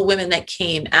all the women that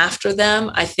came after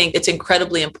them, I think it's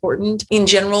incredibly important. In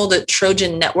general, the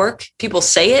Trojan Network, people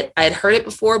say it. I had heard it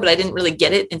before, but I didn't really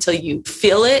get it until you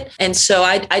feel it. And so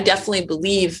I definitely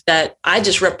believe that I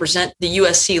just represent the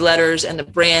USC letters and the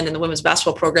brand and the women's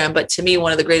basketball program. But to me,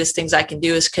 one of the greatest things I can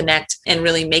do is connect and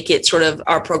really make it sort of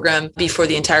our program be for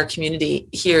the entire community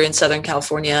here in Southern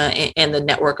California and the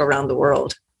network around the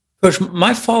world. Coach,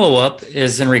 my follow-up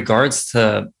is in regards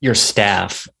to your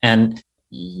staff. And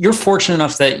you're fortunate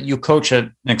enough that you coach at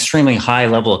an extremely high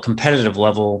level, a competitive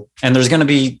level, and there's going to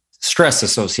be stress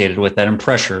associated with that and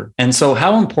pressure. And so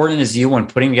how important is you when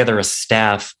putting together a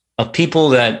staff of people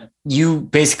that you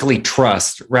basically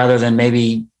trust rather than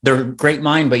maybe they're a great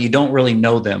mind, but you don't really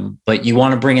know them, but you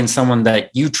want to bring in someone that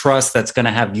you trust that's going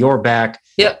to have your back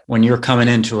when you're coming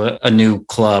into a new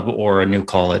club or a new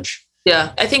college?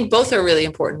 Yeah, I think both are really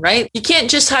important, right? You can't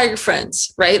just hire your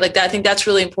friends, right? Like that, I think that's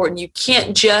really important. You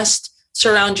can't just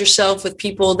surround yourself with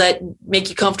people that make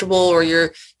you comfortable or you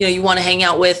want to hang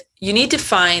out with. You need to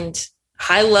find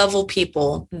high-level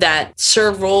people that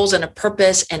serve roles and a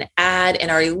purpose and add and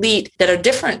are elite that are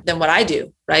different than what I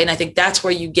do, right? And I think that's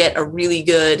where you get a really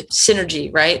good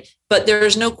synergy, right? But there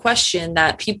is no question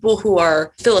that people who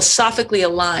are philosophically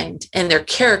aligned in their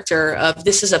character of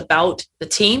this is about the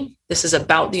team, this is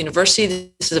about the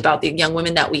university, this is about the young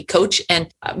women that we coach.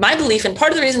 And my belief, and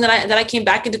part of the reason that I came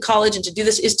back into college and to do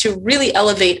this is to really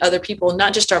elevate other people,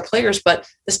 not just our players, but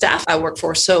the staff I work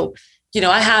for. So,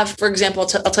 I have, for example,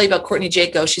 I'll tell you about Courtney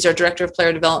Jaco. She's our director of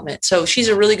player development. So she's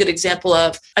a really good example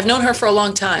of, I've known her for a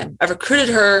long time. I've recruited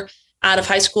her out of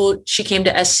high school. She came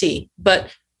to SC, but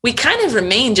we kind of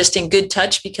remain just in good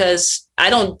touch because I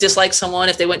don't dislike someone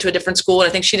if they went to a different school. And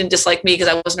I think she didn't dislike me because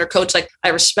I wasn't her coach. Like I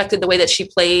respected the way that she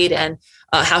played and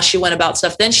how she went about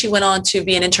stuff. Then she went on to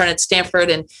be an intern at Stanford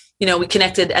and, we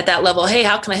connected at that level. Hey,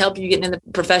 how can I help you getting in the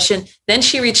profession? Then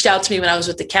she reached out to me when I was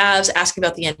with the Cavs, asking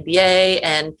about the NBA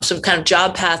and some kind of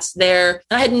job paths there.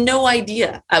 And I had no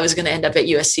idea I was going to end up at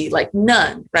USC, like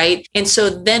none, right? And so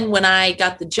then when I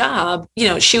got the job,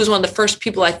 she was one of the first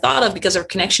people I thought of because of her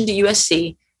connection to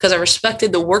USC, because I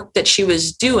respected the work that she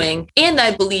was doing. And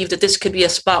I believed that this could be a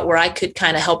spot where I could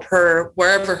kind of help her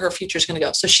wherever her future is going to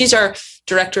go. So she's our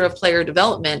director of player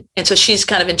development. And so she's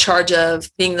kind of in charge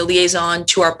of being the liaison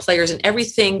to our players and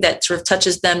everything that sort of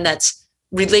touches them that's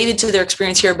related to their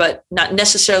experience here, but not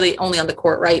necessarily only on the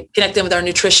court, right? Connect them with our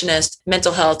nutritionist,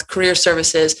 mental health, career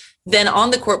services. Then on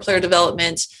the court player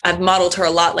development, I've modeled her a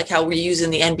lot like how we use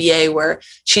in the NBA, where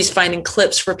she's finding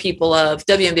clips for people of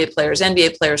WNBA players,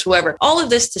 NBA players, whoever. All of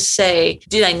this to say,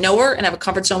 did I know her and have a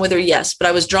comfort zone with her? Yes. But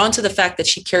I was drawn to the fact that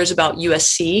she cares about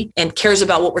USC and cares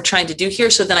about what we're trying to do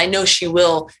here. So then I know she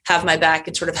will have my back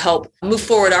and sort of help move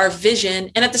forward our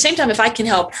vision. And at the same time, if I can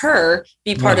help her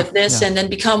be part of this and then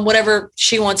become whatever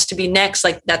she wants to be next,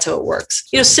 like that's how it works.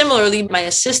 Similarly, my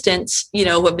assistants,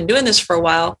 who have been doing this for a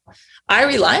while, I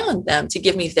rely on them to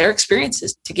give me their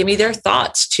experiences, to give me their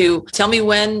thoughts, to tell me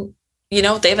when, they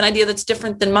have an idea that's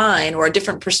different than mine or a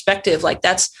different perspective. Like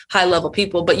that's high level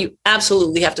people, but you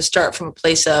absolutely have to start from a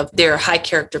place of they're high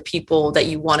character people that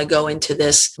you want to go into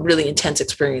this really intense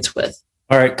experience with.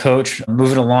 All right, Coach,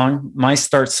 moving along. My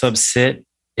start sub sit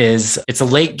it's a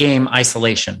late game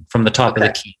isolation from the top of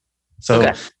the key.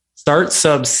 So start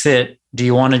sub sit. Do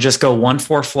you want to just go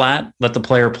 1-4 flat, let the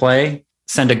player play?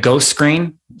 Send a ghost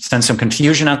screen, send some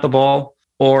confusion at the ball,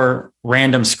 or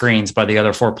random screens by the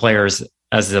other 4 players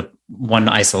as the one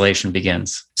isolation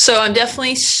begins? So I'm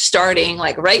definitely starting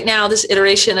like right now, this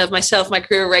iteration of myself, my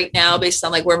career right now, based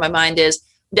on like where my mind is,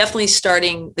 definitely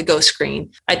starting the ghost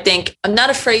screen. I think I'm not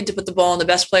afraid to put the ball in the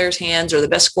best player's hands or the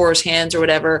best scorer's hands or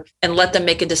whatever, and let them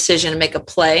make a decision and make a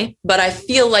play. But I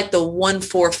feel like the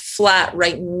 1-4 flat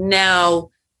right now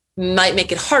might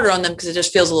make it harder on them because it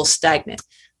just feels a little stagnant.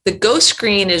 The ghost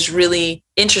screen is really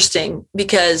interesting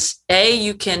because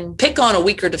you can pick on a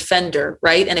weaker defender,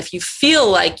 right? And if you feel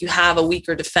like you have a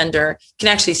weaker defender, you can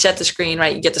actually set the screen,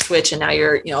 right? You get the switch and now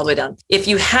you're, all the way down. If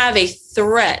you have a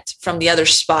threat from the other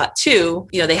spot too,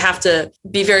 they have to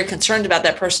be very concerned about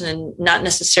that person and not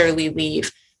necessarily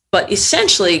leave. But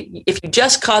essentially, if you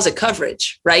just cause a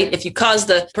coverage, right? If you cause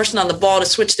the person on the ball to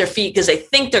switch their feet because they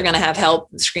think they're going to have help,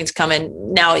 the screen's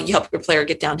coming, now you help your player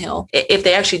get downhill. If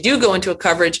they actually do go into a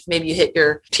coverage, maybe you hit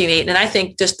your teammate. And I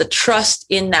think just the trust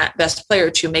in that best player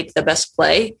to make the best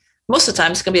play, most of the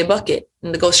time it's going to be a bucket,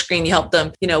 and the ghost screen, you help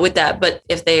them, with that. But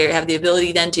if they have the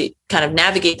ability then to kind of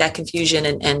navigate that confusion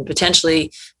and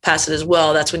potentially pass it as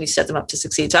well, that's when you set them up to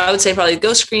succeed. So I would say probably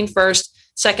ghost screen first.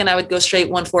 Second, I would go straight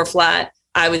 1-4 flat.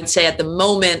 I would say at the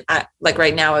moment, like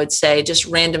right now, I would say just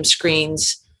random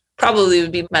screens probably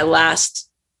would be my last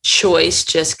choice,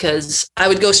 just because I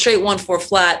would go straight 1-4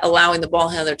 flat, allowing the ball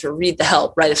handler to read the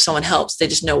help, right? If someone helps, they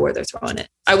just know where they're throwing it.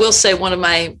 I will say one of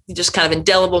my just kind of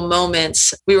indelible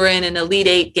moments, we were in an Elite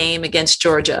Eight game against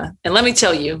Georgia. And let me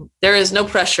tell you, there is no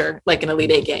pressure like an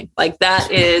Elite Eight game. Like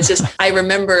that is just, I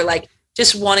remember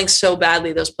just wanting so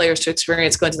badly those players to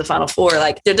experience going to the Final Four.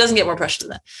 Like there doesn't get more pressure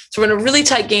than that. So we're in a really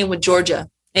tight game with Georgia.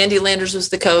 Andy Landers was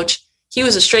the coach. He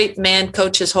was a straight man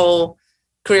coach his whole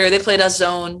career. They played us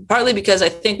zone, partly because I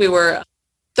think we were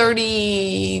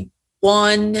 31-3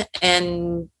 at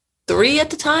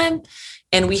the time.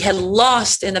 And we had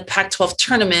lost in the Pac-12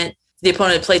 tournament. The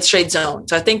opponent had played straight zone.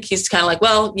 So I think he's kind of like,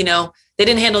 well, they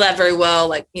didn't handle that very well.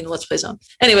 Like, let's play zone.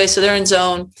 Anyway, so they're in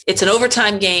zone. It's an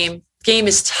overtime game. Game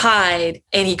is tied.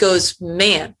 And he goes,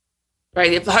 man,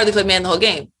 right? He hardly played man the whole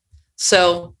game.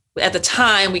 So at the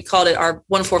time, we called it our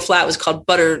 1-4 flat was called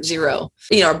butter zero.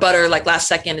 Our butter like last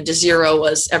second and just zero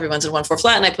was everyone's in 1-4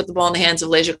 flat. And I put the ball in the hands of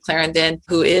Layshia Clarendon,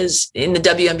 who is in the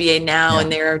WNBA now. Yeah.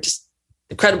 And they're just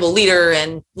incredible leader.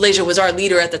 And Layshia was our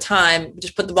leader at the time. We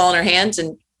just put the ball in her hands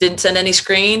and didn't send any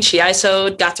screen. She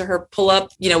ISO'd, got to her pull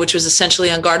up, which was essentially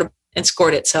unguardable, and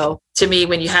scored it. So to me,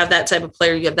 when you have that type of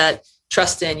player, you have that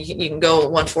trust in, you can go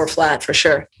 1-4 flat for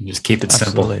sure. You just keep it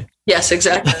simple. Yes,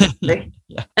 exactly.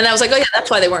 Yeah. And I was like, oh yeah, that's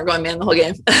why they weren't going man the whole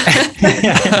game.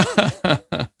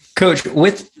 Coach,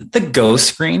 with the ghost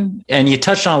screen, and you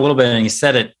touched on a little bit and you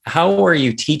said it, how are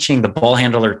you teaching the ball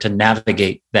handler to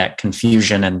navigate that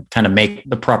confusion and kind of make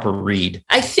the proper read?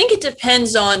 I think it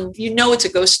depends on, it's a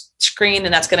ghost screen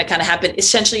and that's going to kind of happen.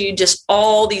 Essentially,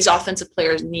 all these offensive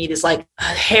players need is like a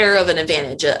hair of an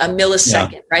advantage, a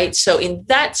millisecond, right? So in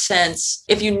that sense,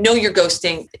 if you're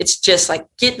ghosting, it's just like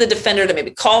get the defender to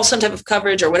maybe call some type of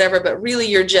coverage or whatever, but really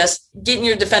you're just getting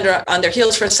your defender on their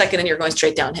heels for a second and you're going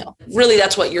straight downhill. Really,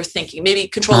 that's what you're thinking. Maybe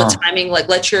control the timing, like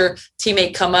let your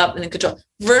teammate come up and then control,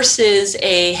 versus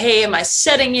hey, am I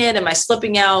setting it? Am I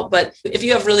slipping out? But if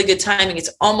you have really good timing, it's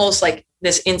almost like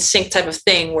this in sync type of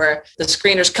thing where the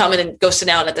screener's coming and ghosting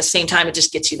out, and at the same time, it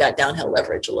just gets you that downhill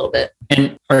leverage a little bit.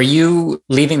 And are you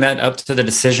leaving that up to the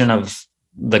decision of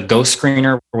the ghost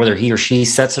screener, whether he or she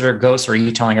sets it or ghosts, or are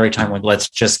you telling every time, like, let's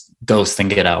just ghost and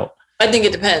get out? I think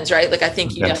it depends, right? Like, I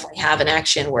think you definitely have an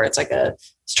action where it's like a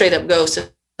straight up ghost.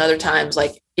 And other times,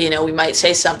 like, we might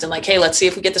say something like, hey, let's see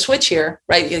if we get the switch here,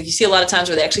 right? You see a lot of times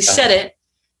where they actually set it.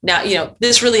 Now,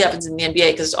 this really happens in the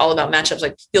NBA because it's all about matchups.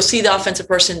 Like, you'll see the offensive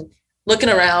person looking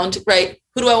around, right?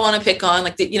 Who do I want to pick on?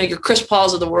 Like, your Chris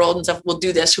Pauls of the world and stuff will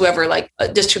do this. Whoever,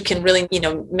 just who can really,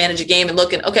 manage a game and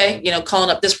look and, okay,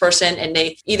 calling up this person, and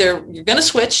they either you're going to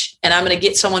switch and I'm going to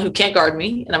get someone who can't guard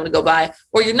me and I'm going to go by,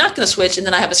 or you're not going to switch and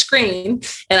then I have a screen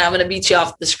and I'm going to beat you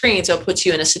off the screen. So it puts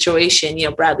you in a situation,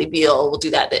 Bradley Beal will do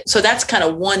that. So that's kind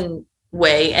of one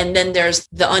way. And then there's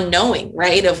the unknowing,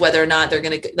 right? Of whether or not they're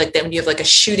going to, like, then you have like a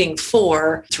shooting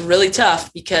 4. It's really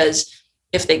tough because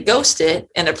if they ghost it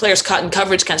and their player's caught in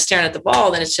coverage, kind of staring at the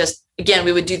ball, then it's just, again,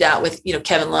 we would do that with,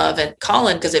 Kevin Love and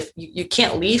Colin, because if you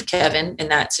can't leave Kevin in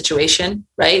that situation,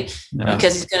 right? No.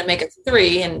 Because he's going to make a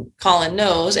 3 and Colin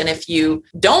knows. And if you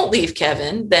don't leave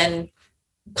Kevin, then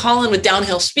Colin with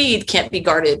downhill speed can't be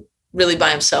guarded really by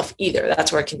himself either.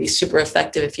 That's where it can be super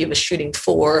effective if you have a shooting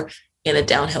 4 in a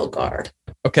downhill guard.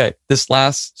 Okay. This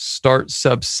last start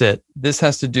sub sit, this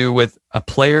has to do with a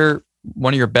player,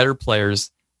 one of your better players,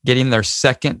 getting their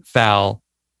second foul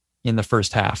in the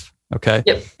first half. Okay.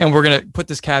 Yep. And we're going to put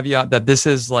this caveat that this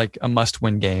is like a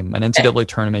must-win game, an NCAA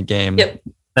tournament game. Yep.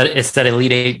 It's that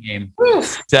Elite Eight game.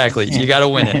 Oof. Exactly. You got to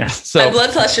win it. So my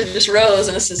blood pressure just rose,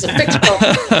 and this is a fictional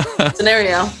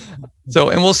scenario. So,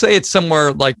 and we'll say it's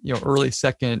somewhere like, early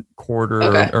second quarter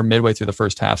or midway through the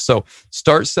first half. So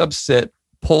start sub sit,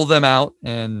 pull them out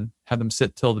and have them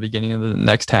sit till the beginning of the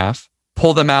next half.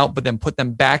 Pull them out, but then put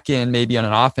them back in maybe on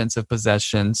an offensive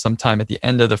possession sometime at the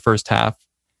end of the first half,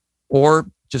 or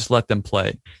just let them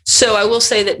play. So I will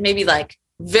say that maybe like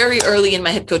very early in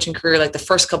my head coaching career, like the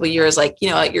first couple of years, like,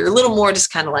 you're a little more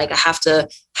just kind of like, I have to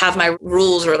have my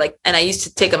rules, or like, and I used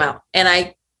to take them out, and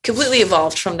I completely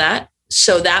evolved from that.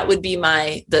 So that would be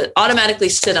the automatically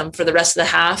sit them for the rest of the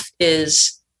half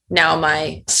is now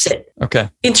my sit. Okay.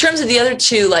 In terms of the other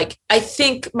two, like, I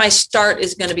think my start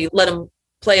is going to be let them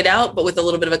play it out, but with a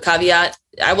little bit of a caveat.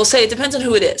 I will say it depends on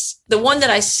who it is. The one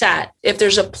that I sat, if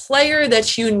there's a player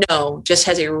that you know just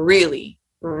has a really,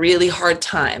 really hard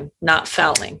time not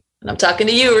fouling, and I'm talking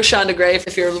to you, Rashonda Gray,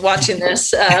 if you're watching this,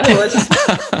 who was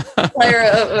a player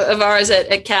of ours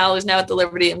at Cal, who's now at the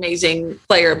Liberty, amazing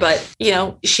player, but, you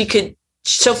know, she's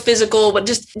so physical, but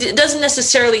just doesn't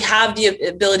necessarily have the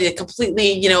ability to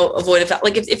completely, you know, avoid a foul.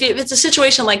 Like if it's a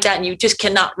situation like that and you just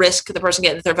cannot risk the person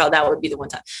getting the third foul, that would be the one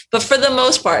time. But for the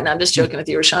most part, and I'm just joking with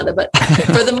you, Rashonda, but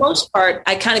for the most part,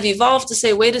 I kind of evolved to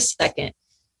say, wait a second.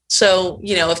 So,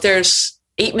 you know, if there's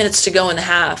 8 minutes to go in the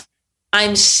half,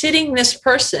 I'm sitting this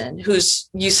person who's,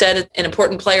 you said, an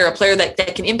important player, a player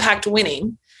that can impact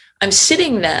winning. I'm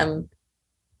sitting them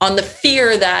on the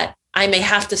fear that I may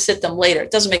have to sit them later.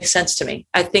 It doesn't make sense to me.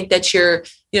 I think that you're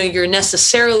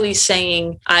necessarily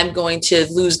saying I'm going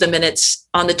to lose the minutes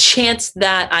on the chance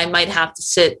that I might have to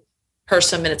sit her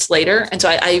some minutes later. And so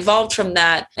I evolved from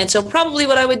that. And so probably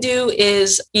what I would do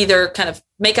is either kind of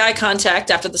make eye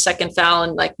contact after the second foul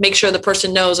and like make sure the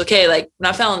person knows, okay, like I'm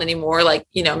not fouling anymore. Like,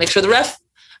 you know, make sure the ref,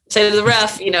 say to the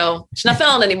ref, you know, she's not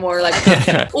fouling anymore, like,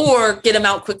 or get them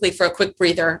out quickly for a quick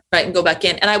breather, right, and go back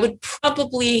in. And I would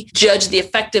probably judge the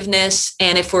effectiveness,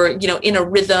 and if we're, you know, in a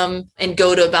rhythm, and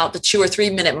go to about the 2 or 3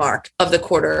 minute mark of the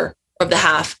quarter, of the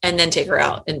half, and then take her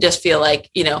out and just feel like,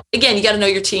 you know, again, you got to know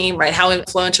your team, right? How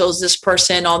influential is this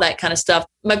person? All that kind of stuff.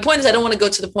 My point is I don't want to go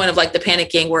to the point of like the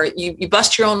panicking where you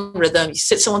bust your own rhythm, you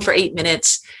sit someone for 8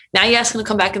 minutes. Now you ask them to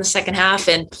come back in the second half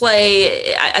and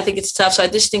play. I think it's tough. So I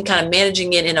just think kind of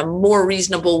managing it in a more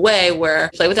reasonable way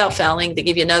where play without fouling. They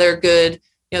give you another good,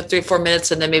 you know, 3 or 4 minutes,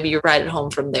 and then maybe you ride it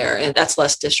home from there. And that's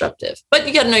less disruptive. But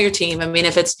you got to know your team. I mean,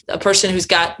 if it's a person who's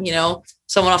got, you know,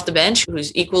 someone off the bench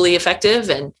who's equally effective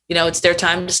and, you know, it's their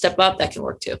time to step up, that can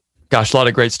work too. Gosh, a lot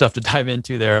of great stuff to dive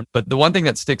into there. But the one thing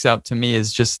that sticks out to me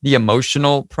is just the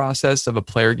emotional process of a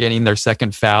player getting their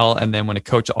second foul. And then when a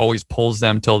coach always pulls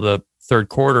them till the third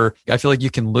quarter, I feel like you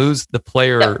can lose the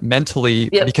player mentally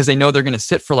because they know they're going to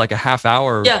sit for like a half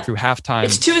hour through halftime.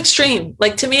 It's too extreme.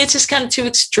 Like to me, it's just kind of too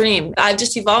extreme. I've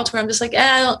just evolved where I'm just like,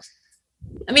 I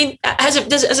mean, has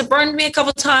it burned me a couple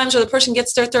of times where the person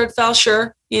gets their third foul?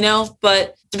 Sure. You know,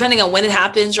 but depending on when it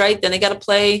happens, right, then they got to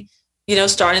play, you know,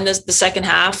 starting the second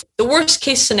half. The worst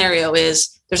case scenario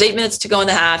is there's 8 minutes to go in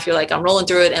the half. You're like, I'm rolling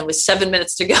through it. And with 7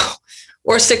 minutes to go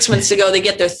or 6 minutes to go, they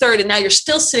get their third. And now you're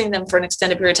still sitting them for an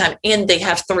extended period of time and they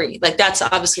have 3. Like that's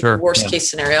obviously the worst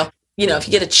case scenario. You know, if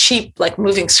you get a cheap, like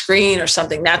moving screen or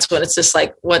something, that's when it's just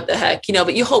like, what the heck, you know,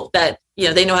 but you hope that, you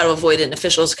know, they know how to avoid it and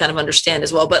officials kind of understand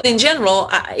as well. But in general,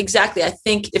 I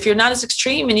think if you're not as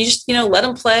extreme and you just, you know, let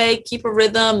them play, keep a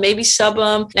rhythm, maybe sub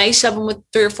them. Now you sub them with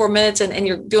 3 or 4 minutes and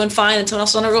you're doing fine and someone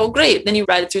else is on a roll, great. Then you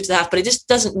ride it through to the half, but it just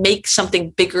doesn't make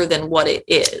something bigger than what it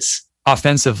is.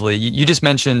 Offensively, you just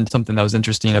mentioned something that was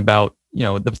interesting about, you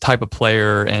know, the type of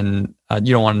player and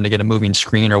you don't want them to get a moving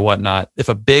screen or whatnot. If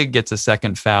a big gets a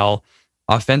second foul,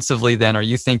 offensively, then are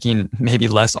you thinking maybe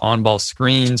less on-ball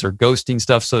screens or ghosting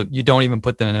stuff so you don't even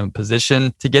put them in a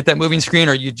position to get that moving screen,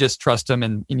 or you just trust them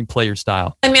and you play your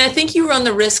style? I mean, I think you run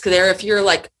the risk there if you're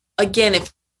like, again,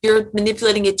 if you're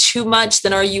manipulating it too much,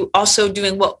 then are you also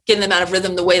doing getting them out of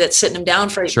rhythm the way that sitting them down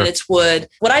for 8 minutes would?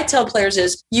 What I tell players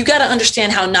is you got to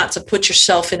understand how not to put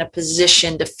yourself in a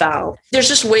position to foul. There's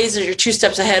just ways that you're 2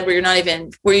 steps ahead where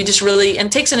you just really, and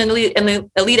it takes an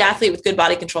elite athlete with good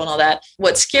body control and all that.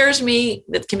 What scares me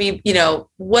that can be, you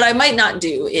know, what I might not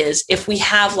do is if we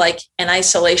have like an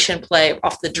isolation play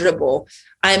off the dribble,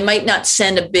 I might not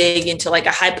send a big into like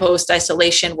a high post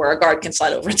isolation where a guard can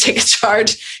slide over and take a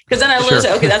charge. Because then I lose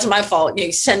it. Okay, that's my fault.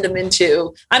 You send them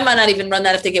into, I might not even run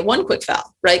that if they get 1 quick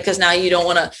foul, right? Because now you don't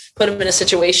want to put them in a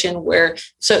situation where,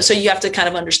 so you have to kind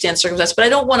of understand circumstances. But I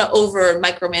don't want to over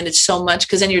micromanage so much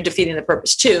because then you're defeating the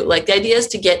purpose too. Like the idea is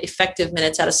to get effective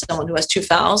minutes out of someone who has 2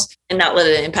 fouls and not let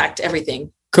it impact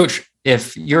everything. Coach,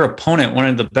 if your opponent, one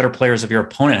of the better players of your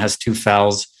opponent has 2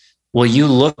 fouls, will you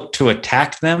look to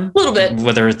attack them? A little bit.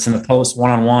 Whether it's in the post,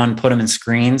 one-on-one, put them in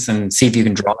screens and see if you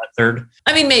can draw that third?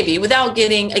 I mean, maybe without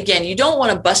getting, again, you don't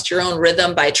want to bust your own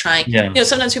rhythm by trying, you know,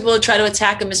 sometimes people try to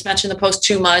attack a mismatch in the post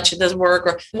too much. It doesn't work.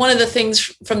 Or one of the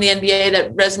things from the NBA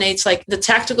that resonates, like the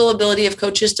tactical ability of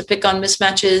coaches to pick on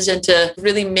mismatches and to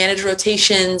really manage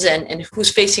rotations and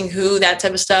who's facing who, that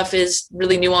type of stuff is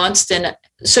really nuanced. And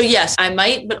so, yes, I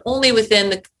might, but only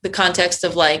within the context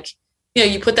of like, you know,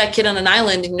 you put that kid on an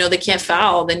island and you know they can't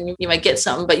foul, then you might get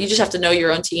something, but you just have to know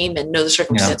your own team and know the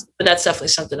circumstances. But that's definitely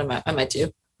something I might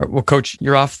do. Well, Coach,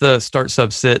 you're off the start,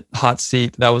 sub, sit, hot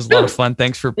seat. That was a lot of fun.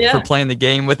 Thanks for playing the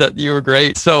game with it. You were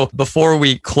great. So before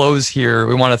we close here,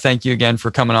 we want to thank you again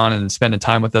for coming on and spending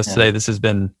time with us today. This has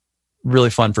been really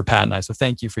fun for Pat and I. So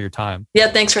thank you for your time.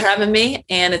 Yeah, thanks for having me.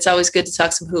 And it's always good to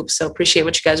talk some hoops. So appreciate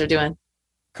what you guys are doing.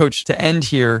 Coach, to end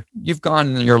here, you've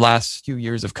gone in your last few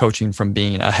years of coaching from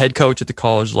being a head coach at the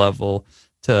college level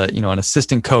to, an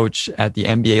assistant coach at the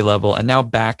NBA level, and now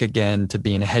back again to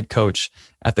being a head coach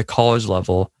at the college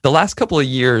level. The last couple of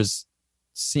years,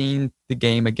 seeing the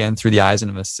game again through the eyes of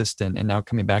an assistant and now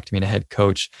coming back to being a head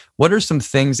coach, what are some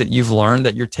things that you've learned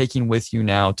that you're taking with you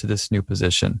now to this new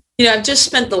position? I've just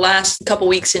spent the last couple of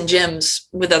weeks in gyms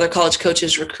with other college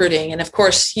coaches recruiting. And of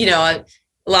course, a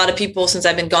lot of people, since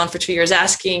I've been gone for 2 years,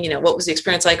 asking, what was the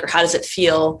experience like or how does it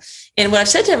feel? And what I've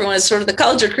said to everyone is sort of the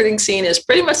college recruiting scene is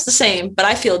pretty much the same, but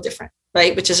I feel different,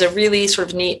 right? Which is a really sort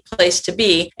of neat place to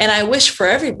be. And I wish for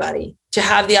everybody to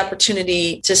have the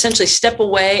opportunity to essentially step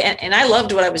away. And I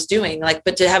loved what I was doing,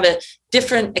 but to have a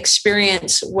different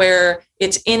experience where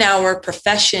it's in our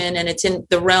profession and it's in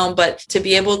the realm, but to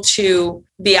be able to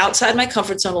be outside my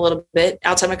comfort zone a little bit,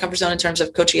 outside my comfort zone in terms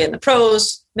of coaching in the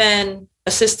pros, men,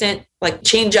 assistant,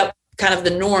 change up kind of the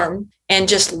norm and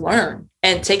just learn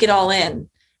and take it all in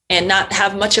and not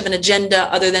have much of an agenda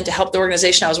other than to help the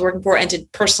organization I was working for and to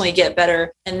personally get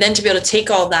better. And then to be able to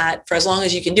take all that for as long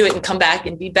as you can do it and come back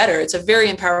and be better. It's a very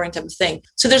empowering type of thing.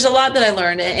 So there's a lot that I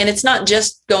learned. And it's not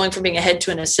just going from being a head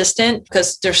to an assistant,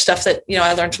 because there's stuff that,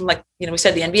 I learned from we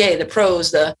said the NBA, the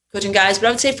pros, the coaching guys. But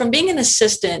I would say from being an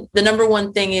assistant, the number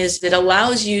one thing is it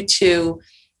allows you to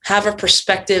have a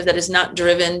perspective that is not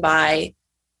driven by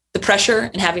the pressure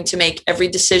and having to make every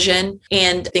decision.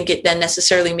 And I think it then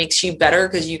necessarily makes you better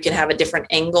because you can have a different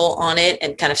angle on it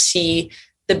and kind of see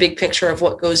the big picture of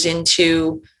what goes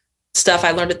into stuff.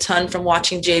 I learned a ton from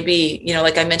watching JB,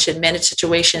 like I mentioned, manage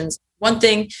situations. One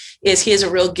thing is he has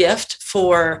a real gift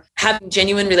for having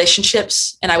genuine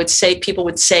relationships. And I would say people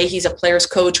would say he's a player's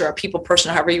coach or a people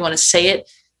person, however you want to say it.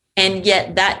 And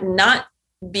yet that not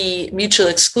be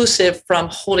mutually exclusive from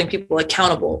holding people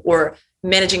accountable or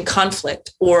managing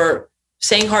conflict or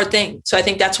saying hard things. So I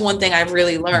think that's one thing I've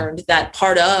really learned, that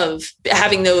part of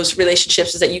having those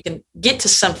relationships is that you can get to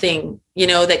something,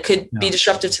 that could be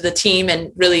disruptive to the team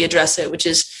and really address it,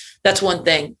 that's one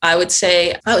thing. I would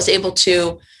say I was able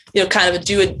to, kind of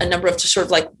do a number of just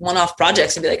sort of one-off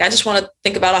projects and be I just want to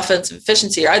think about offensive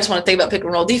efficiency, or I just want to think about pick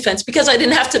and roll defense, because I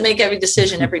didn't have to make every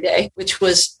decision every day, which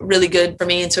was really good for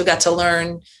me. And so I got to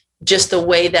learn just the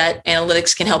way that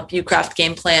analytics can help you craft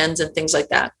game plans and things like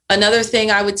that. Another thing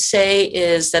I would say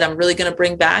is that I'm really going to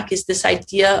bring back is this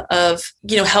idea of,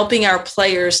 helping our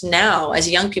players now as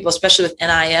young people, especially with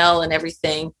NIL and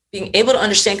everything, being able to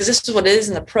understand, because this is what it is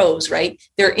in the pros, right?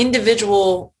 They're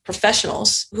individual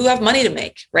professionals who have money to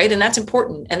make, right? And that's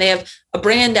important. And they have a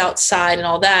brand outside and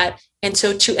all that. And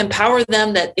so to empower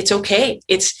them that it's okay.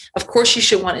 Of course you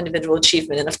should want individual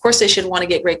achievement. And of course they should want to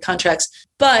get great contracts,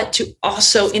 but to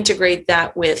also integrate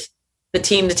that with the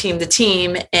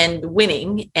team and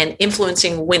winning and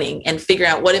influencing winning and figuring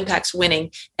out what impacts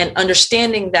winning and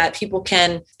understanding that people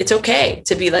it's okay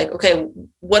to be okay,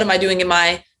 what am I doing in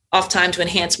my off time to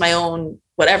enhance my own,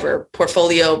 whatever,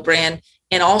 portfolio, brand,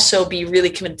 and also be really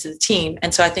committed to the team.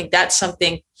 And so I think that's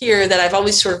something here that I've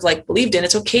always sort of believed in.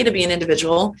 It's okay to be an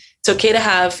individual. It's okay to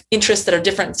have interests that are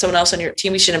different than someone else on your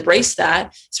team. We should embrace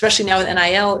that, especially now with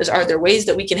NIL. Are there ways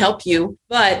that we can help you?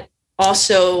 But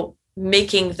also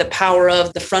making the power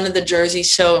of the front of the jersey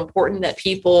so important that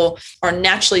people are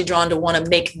naturally drawn to want to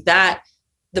make that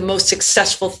the most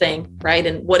successful thing, right?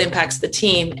 And what impacts the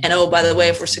team. And oh, by the way,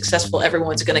 if we're successful,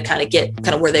 everyone's going to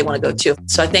get where they want to go to.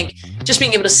 So I think just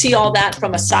being able to see all that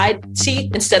from a side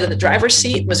seat instead of the driver's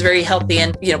seat was very healthy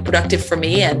and, productive for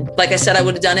me. And like I said, I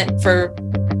would have done it for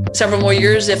several more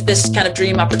years if this kind of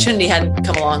dream opportunity hadn't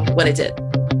come along when it did.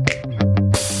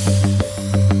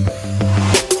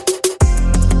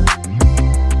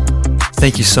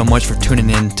 Thank you so much for tuning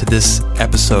in to this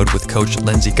episode with Coach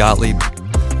Lindsay Gottlieb.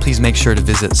 Please make sure to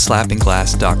visit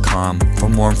slappingglass.com for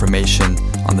more information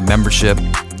on the membership,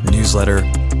 newsletter,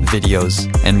 videos,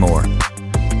 and more.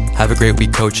 Have a great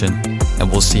week coaching, and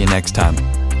we'll see you next time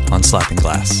on Slapping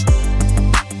Glass.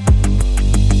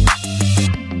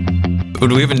 Oh,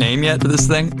 do we have a name yet for this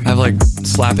thing? I have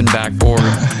slapping backboard.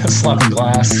 Slapping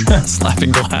glass.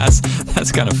 Slapping glass.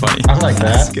 That's kind of funny. I like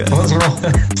that. That's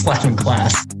good. Slapping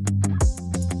glass.